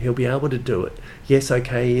it, he'll be able to do it. Yes,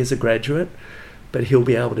 okay, he is a graduate, but he'll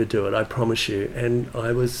be able to do it, I promise you. And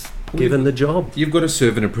I was given the job. You've got to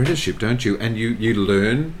serve an apprenticeship, don't you? And you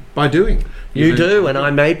learn by doing. You do, and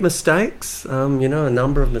I made mistakes, a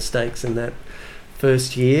number of mistakes in that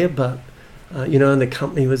first year, but, and the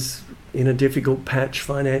company was in a difficult patch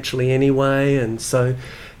financially anyway, and so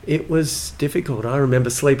it was difficult. I remember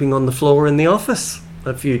sleeping on the floor in the office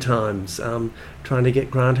a few times, trying to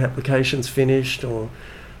get grant applications finished or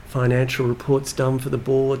financial reports done for the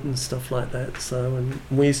board and stuff like that. So, and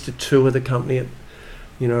we used to tour the company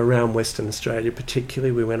around Western Australia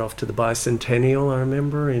particularly. We went off to the Bicentennial, I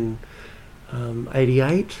remember, in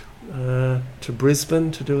 88, to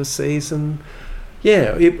Brisbane to do a season.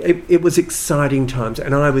 Yeah, it was exciting times,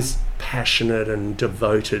 and I was passionate and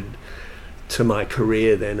devoted to my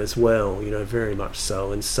career then as well, very much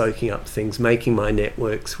so, and soaking up things, making my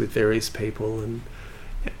networks with various people. And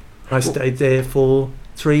I stayed there for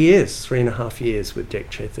 3.5 years with Deck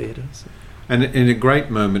Chair Theatre. And in a great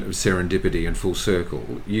moment of serendipity and full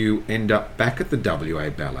circle, you end up back at the WA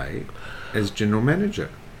Ballet as general manager.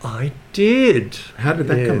 I did. How did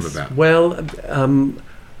that come about? Well,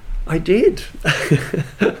 I did.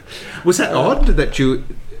 Was that odd that you...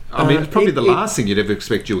 I mean, it's probably the last thing you'd ever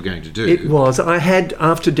expect you were going to do. It was.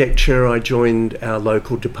 After Deck Chair, I joined our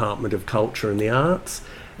local Department of Culture and the Arts,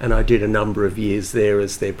 and I did a number of years there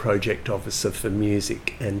as their project officer for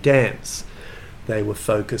music and dance. They were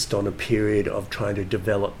focused on a period of trying to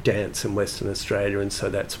develop dance in Western Australia, and so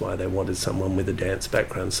that's why they wanted someone with a dance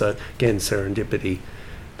background. So again, serendipity,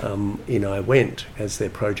 I went as their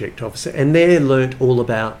project officer, and there learnt all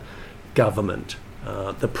about government,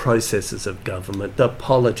 the processes of government, the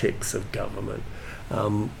politics of government,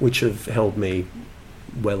 which have held me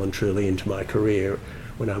well and truly into my career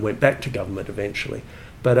when I went back to government eventually.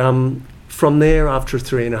 But from there, after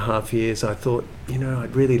 3.5 years, I thought,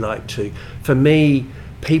 I'd really like to. For me,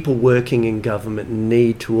 people working in government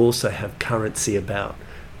need to also have currency about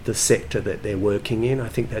the sector that they're working in. I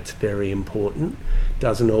think that's very important.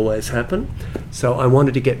 Doesn't always happen. So I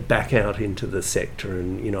wanted to get back out into the sector,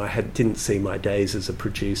 and I didn't see my days as a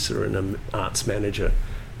producer and an arts manager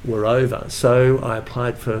were over. So I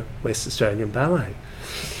applied for West Australian Ballet.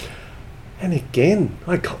 And again,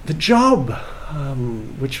 I got the job,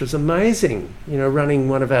 which was amazing, running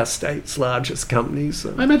one of our state's largest companies.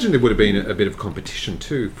 I imagine there would have been a bit of competition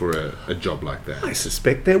too for a job like that. I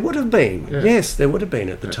suspect there would have been. Yeah. Yes, there would have been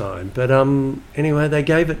at the time. But anyway, they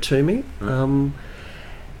gave it to me. Right.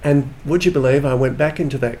 And would you believe I went back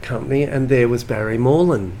into that company, and there was Barry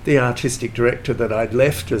Morland, the artistic director that I'd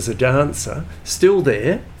left as a dancer, still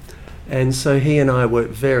there. And so he and I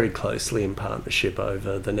worked very closely in partnership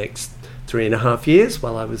over the next 3.5 years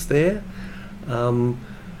while I was there.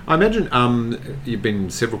 I imagine you've been in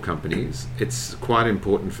several companies. It's quite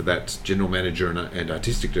important for that general manager and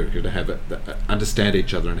artistic director to have understand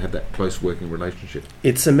each other and have that close working relationship.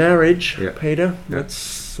 It's a marriage, yeah. Peter. Yeah.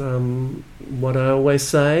 That's what I always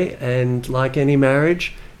say. And like any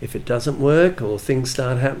marriage, if it doesn't work or things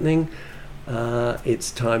start happening,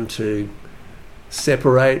 it's time to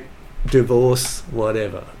separate, divorce,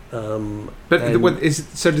 whatever. So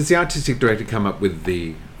does the artistic director come up with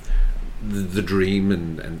the dream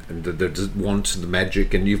and the want, the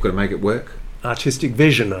magic, and you've got to make it work? Artistic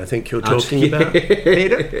vision, I think you're talking about,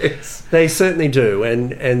 Peter. Yes. They certainly do,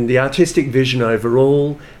 and the artistic vision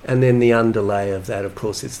overall, and then the underlay of that, of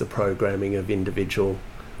course, it's the programming of individual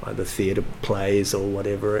either theatre plays or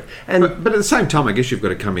whatever. And but at the same time, I guess you've got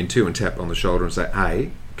to come in too and tap on the shoulder and say,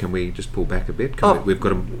 hey, can we just pull back a bit? We've got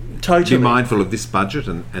to be mindful of this budget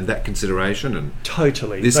and that consideration and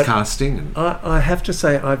totally this casting. And I have to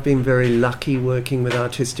say I've been very lucky working with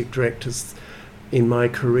artistic directors in my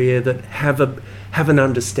career that have an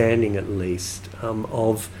understanding at least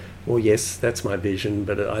of, well, yes, that's my vision,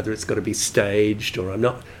 but either it's got to be staged or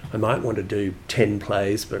I might want to do 10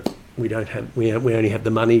 plays, but we only have the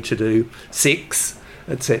money to do 6,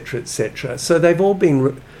 etc., etc. So they've all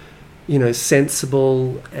been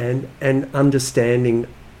sensible and understanding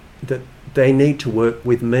that they need to work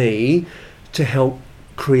with me to help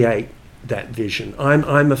create that vision.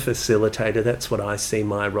 I'm a facilitator. That's what I see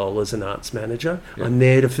my role as an arts manager. Yeah. I'm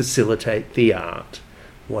there to facilitate the art,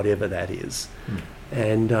 whatever that is.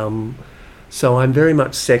 And so I'm very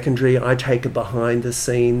much secondary. I take a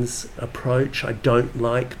behind-the-scenes approach. I don't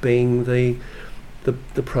like being the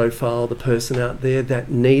profile, the person out there.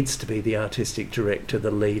 That needs to be the artistic director,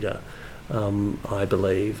 the leader, I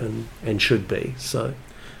believe, and should be. So,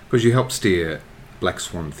 because you helped steer Black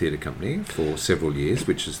Swan Theatre Company for several years,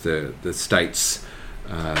 which is the state's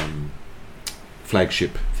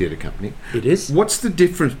flagship theatre company. It is. What's the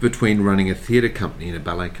difference between running a theatre company and a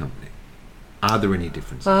ballet company? Are there any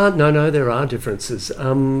differences? No, there are differences.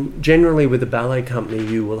 Generally, with a ballet company,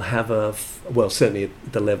 you will have certainly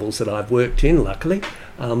at the levels that I've worked in, luckily,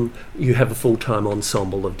 you have a full-time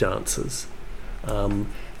ensemble of dancers.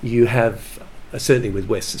 You have, certainly with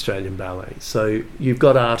West Australian Ballet, so you've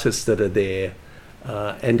got artists that are there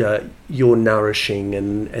and you're nourishing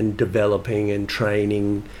and developing and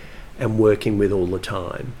training and working with all the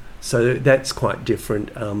time. So that's quite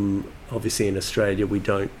different. Obviously in Australia we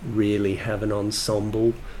don't really have an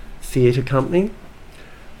ensemble theatre company.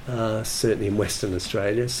 certainly in Western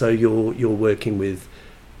Australia. So you're working with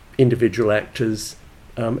individual actors,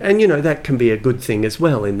 and that can be a good thing as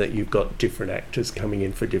well, in that you've got different actors coming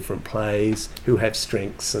in for different plays who have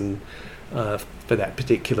strengths and for that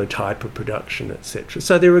particular type of production, etc.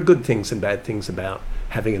 So there are good things and bad things about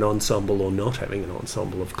having an ensemble or not having an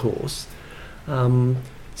ensemble, of course.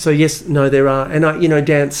 So yes, no, there are, and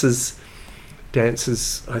dancers.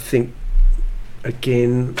 I think,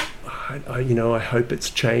 again, I hope it's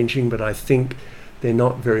changing, but I think they're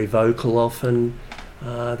not very vocal often.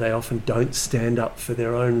 They often don't stand up for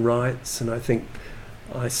their own rights, and I think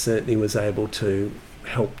I certainly was able to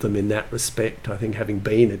help them in that respect, I think, having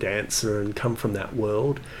been a dancer and come from that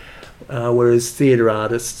world. Whereas theatre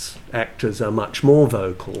artists, actors, are much more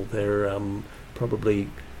vocal. They're probably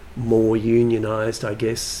more unionised, I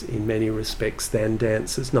guess, in many respects than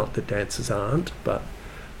dancers. Not that dancers aren't, but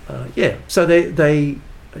so they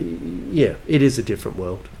it is a different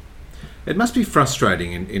world. It must be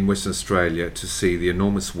frustrating in Western Australia to see the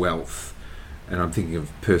enormous wealth, and I'm thinking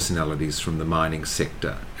of personalities from the mining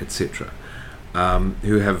sector, etc.,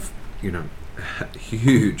 who have,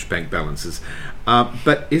 huge bank balances.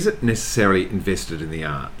 But is it necessarily invested in the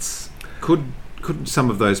arts? Could some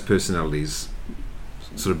of those personalities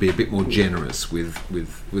sort of be a bit more generous with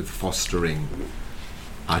fostering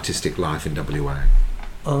artistic life in WA?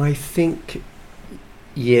 I think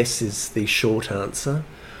yes is the short answer.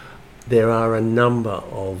 There are a number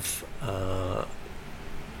of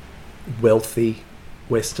wealthy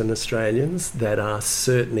Western Australians that are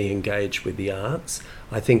certainly engaged with the arts.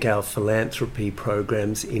 I think our philanthropy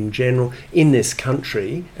programs in general in this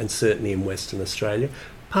country, and certainly in Western Australia,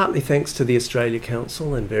 partly thanks to the Australia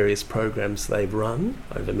Council and various programs they've run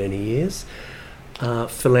over many years,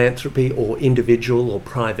 philanthropy or individual or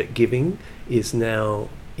private giving is now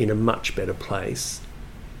in a much better place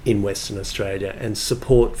in Western Australia, and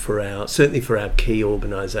support certainly for our key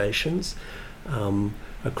organisations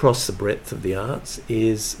across the breadth of the arts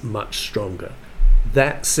is much stronger.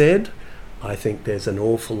 That said, I think there's an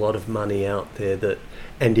awful lot of money out there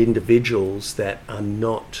and individuals that are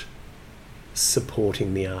not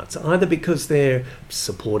supporting the arts, either because they're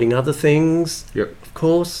supporting other things, of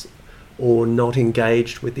course, or not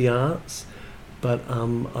engaged with the arts. But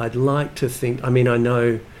I'd like to think, I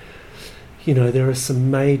know, there are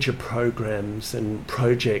some major programs and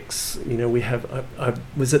projects. We have, I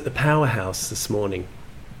was at the Powerhouse this morning.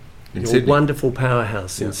 In Sydney? Wonderful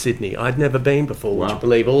Powerhouse in Sydney. I'd never been before, would you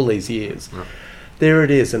believe, all these years. Wow. There it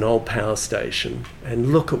is, an old power station,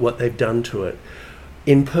 and look at what they've done to it.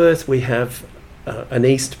 In Perth, we have an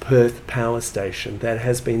East Perth power station that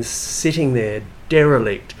has been sitting there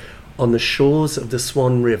derelict on the shores of the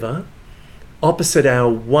Swan River, opposite our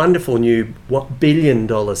wonderful new $1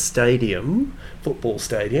 billion stadium, football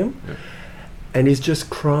stadium, and is just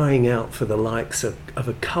crying out for the likes of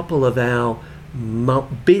a couple of our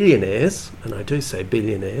billionaires, and I do say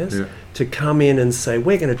billionaires, to come in and say,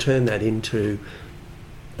 we're going to turn that into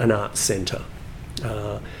an arts centre.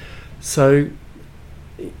 So,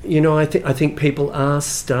 I think people are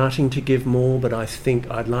starting to give more, but I think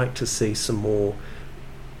I'd like to see some more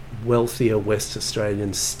wealthier West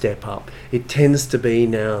Australians step up. It tends to be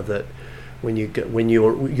now that when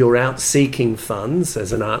you're out seeking funds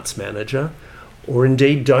as an arts manager, or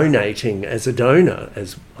indeed donating as a donor,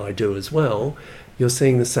 as I do as well, you're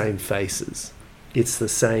seeing the same faces. It's the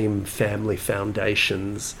same family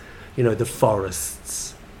foundations, the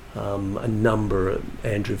Forrests, a number.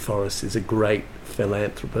 Andrew Forrest is a great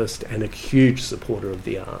philanthropist and a huge supporter of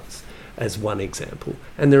the arts, as one example.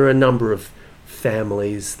 And there are a number of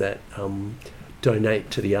families that donate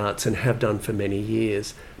to the arts and have done for many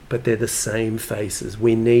years, but they're the same faces.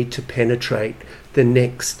 We need to penetrate the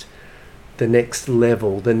next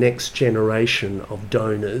level, the next generation of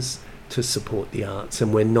donors to support the arts,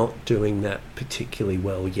 and we're not doing that particularly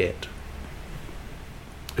well yet.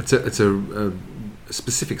 It's a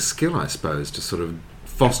specific skill, I suppose, to sort of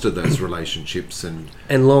foster those relationships and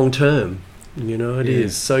long term. It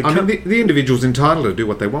is. So the individual's entitled to do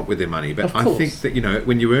what they want with their money, but I think that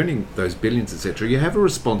when you're earning those billions, etc., you have a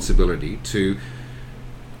responsibility to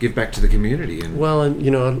give back to the community.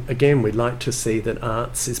 And again, we'd like to see that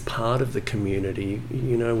arts is part of the community.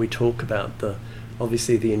 We talk about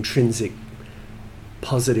obviously the intrinsic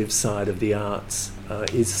positive side of the arts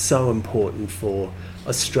is so important for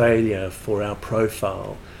Australia, for our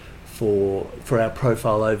profile, for our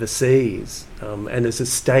profile overseas, and as a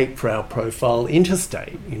state for our profile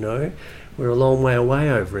interstate. We're a long way away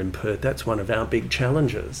over in Perth. That's one of our big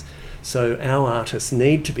challenges. So our artists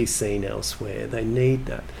need to be seen elsewhere. They need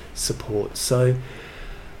that support. So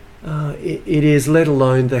It is, let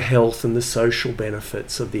alone the health and the social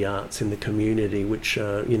benefits of the arts in the community, which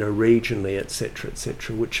are, regionally, etc.,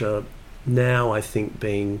 which are now, I think,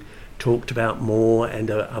 being talked about more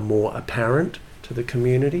and are more apparent to the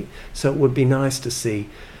community. So it would be nice to see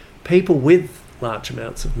people with large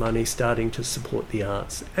amounts of money starting to support the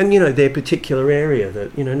arts and, their particular area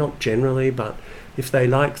that, not generally, but if they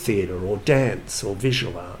like theatre or dance or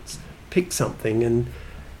visual arts, pick something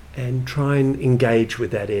and try and engage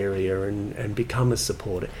with that area and become a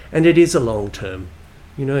supporter. And it is a long term.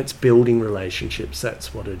 It's building relationships.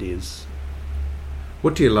 That's what it is.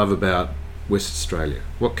 What do you love about West Australia?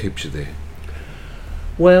 What keeps you there?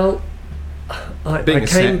 Well, being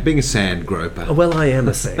a sand groper. Well, I am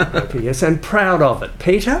a sand groper, yes, and proud of it.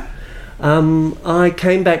 Peter, I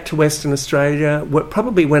came back to Western Australia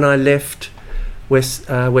probably when I left West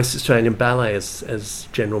Australian Ballet as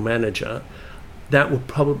general manager. That would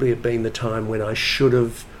probably have been the time when I should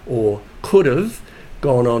have or could have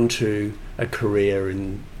gone on to a career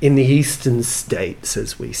in the eastern states,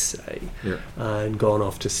 as we say, and gone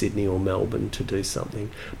off to Sydney or Melbourne to do something.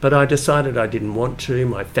 But I decided I didn't want to.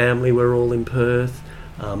 My family were all in Perth.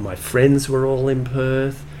 My friends were all in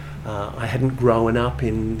Perth. I hadn't grown up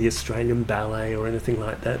in the Australian Ballet or anything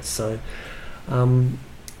like that. So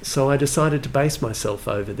I decided to base myself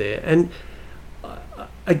over there. And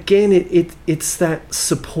again, it's that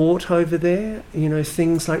support over there.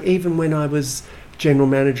 Things like even when I was general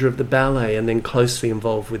manager of the ballet and then closely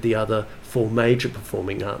involved with the other 4 major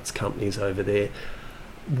performing arts companies over there,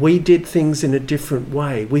 we did things in a different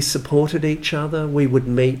way. We supported each other. We would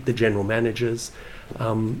meet the general managers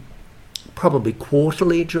probably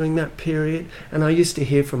quarterly during that period. And I used to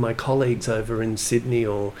hear from my colleagues over in Sydney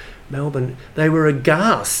or Melbourne, they were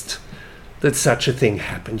aghast that such a thing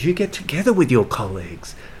happened. You get together with your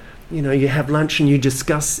colleagues. You have lunch and you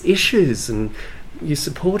discuss issues and you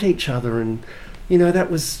support each other. And,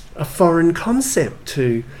 that was a foreign concept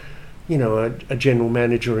to, a general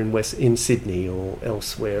manager in Sydney or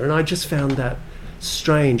elsewhere. And I just found that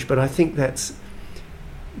strange. But I think that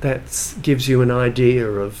gives you an idea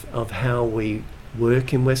of how we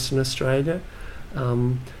work in Western Australia.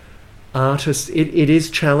 Artists, it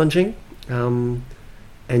is challenging. And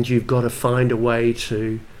you've got to find a way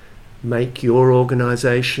to make your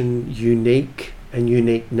organisation unique and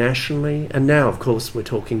unique nationally. And now, of course, we're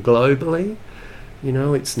talking globally.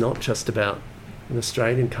 It's not just about an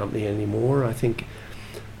Australian company anymore, I think.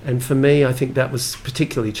 And for me, I think that was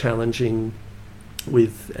particularly challenging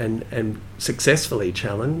and successfully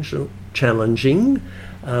challenging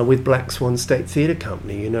with Black Swan State Theatre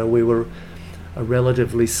Company. We were a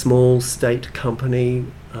relatively small state company,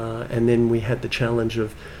 and then we had the challenge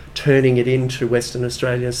of turning it into Western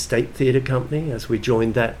Australia's State Theatre Company as we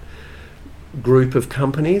joined that group of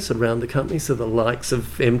companies around the company, so the likes of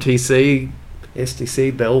MTC,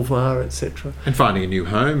 STC, Belvoir, etc. And finding a new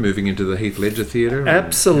home, moving into the Heath Ledger Theatre.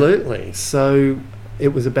 Absolutely. So it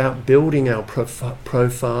was about building our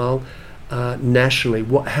profile nationally.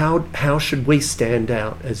 How should we stand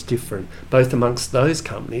out as different, both amongst those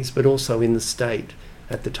companies, but also in the state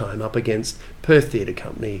at the time, up against Perth Theatre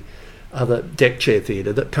Company, other deck chair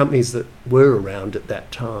theatre, the companies that were around at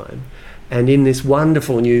that time. And in this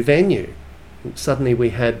wonderful new venue, suddenly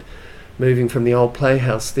we had, moving from the old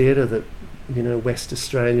Playhouse Theatre that, West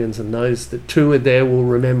Australians and those that toured there will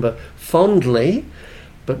remember fondly,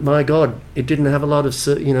 but my God, it didn't have a lot of,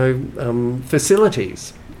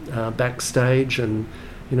 facilities backstage and,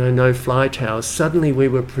 no fly towers. Suddenly we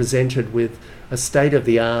were presented with a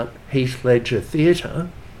state-of-the-art Heath Ledger Theatre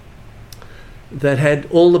that had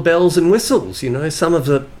all the bells and whistles, some of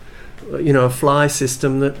the, a fly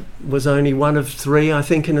system that was only one of 3, I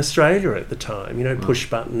think, in Australia at the time, push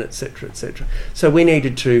button, etc., etc. So we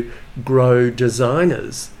needed to grow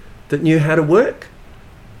designers that knew how to work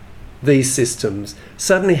these systems,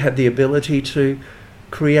 suddenly had the ability to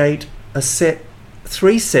create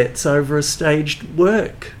 3 sets over a staged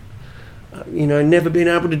work. Never been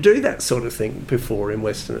able to do that sort of thing before in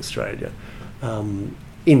Western Australia,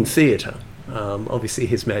 in theatre. Obviously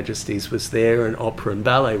His Majesty's was there and opera and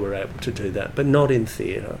ballet were able to do that, but not in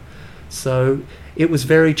theatre. So it was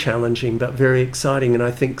very challenging but very exciting, and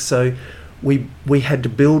I think so we had to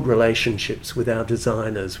build relationships with our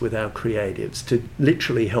designers, with our creatives, to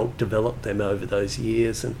literally help develop them over those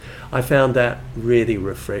years, and I found that really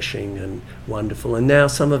refreshing and wonderful. And now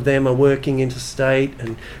some of them are working interstate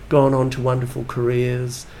and gone on to wonderful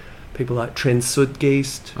careers. People like Trent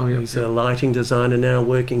Sudgeest, who's a lighting designer now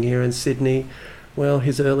working here in Sydney. Well,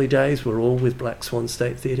 his early days were all with Black Swan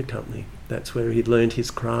State Theatre Company. That's where he'd learned his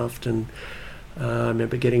craft, and I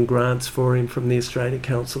remember getting grants for him from the Australia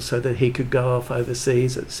Council so that he could go off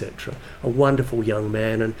overseas, etc. A wonderful young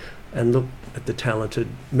man, and look at the talented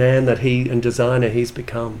man that and designer he's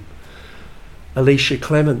become. Alicia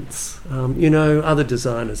Clements, other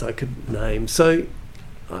designers I could name. So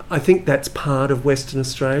I think that's part of Western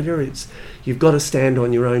Australia. You've got to stand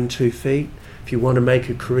on your own 2 feet. If you want to make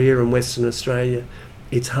a career in Western Australia,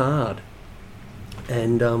 it's hard.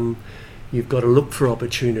 And you've got to look for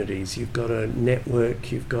opportunities. You've got to network.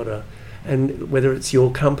 And whether it's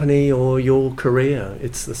your company or your career,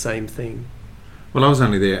 it's the same thing. Well, I was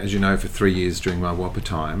only there, as you know, for 3 years during my WAAPA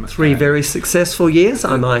time. 3 very successful years,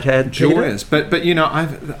 I might add. Joyous. But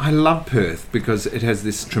I love Perth because it has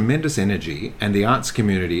this tremendous energy, and the arts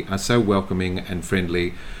community are so welcoming and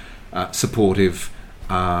friendly, supportive,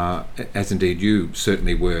 as indeed you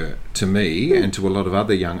certainly were to me and to a lot of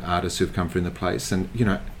other young artists who've come from the place. And,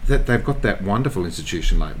 that they've got that wonderful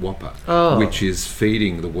institution like WAAPA, which is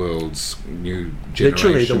feeding the world's new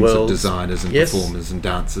generations of designers and performers and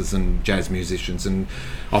dancers and jazz musicians and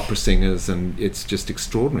opera singers, and it's just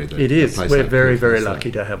extraordinary. It is. We're very, very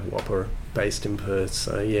lucky to have WAAPA based in Perth.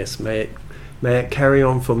 So yes, may it carry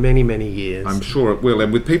on for many, many years. I'm sure it will.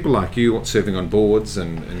 And with people like you serving on boards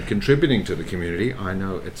and contributing to the community, I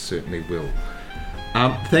know it certainly will.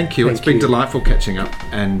 Thank you. It's been delightful catching up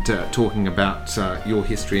and talking about your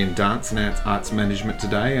history in dance and arts management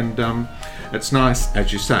today. And it's nice,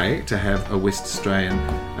 as you say, to have a West Australian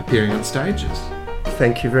appearing on stages.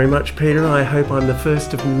 Thank you very much, Peter. I hope I'm the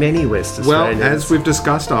first of many West Australians. Well, as we've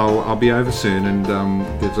discussed, I'll be over soon, and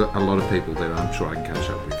there's a lot of people there I'm sure I can catch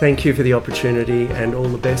up with. Thank you for the opportunity, and all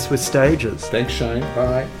the best with Stages. Thanks, Shane.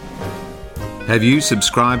 Bye. Have you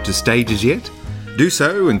subscribed to Stages yet? Do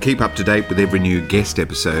so and keep up to date with every new guest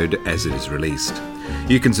episode as it is released.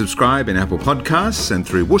 You can subscribe in Apple Podcasts and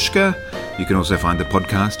through Whooshkaa. You can also find the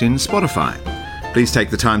podcast in Spotify. Please take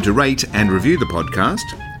the time to rate and review the podcast.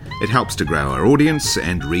 It helps to grow our audience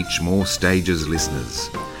and reach more Stages listeners.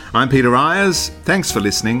 I'm Peter Ayres. Thanks for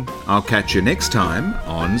listening. I'll catch you next time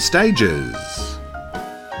on Stages.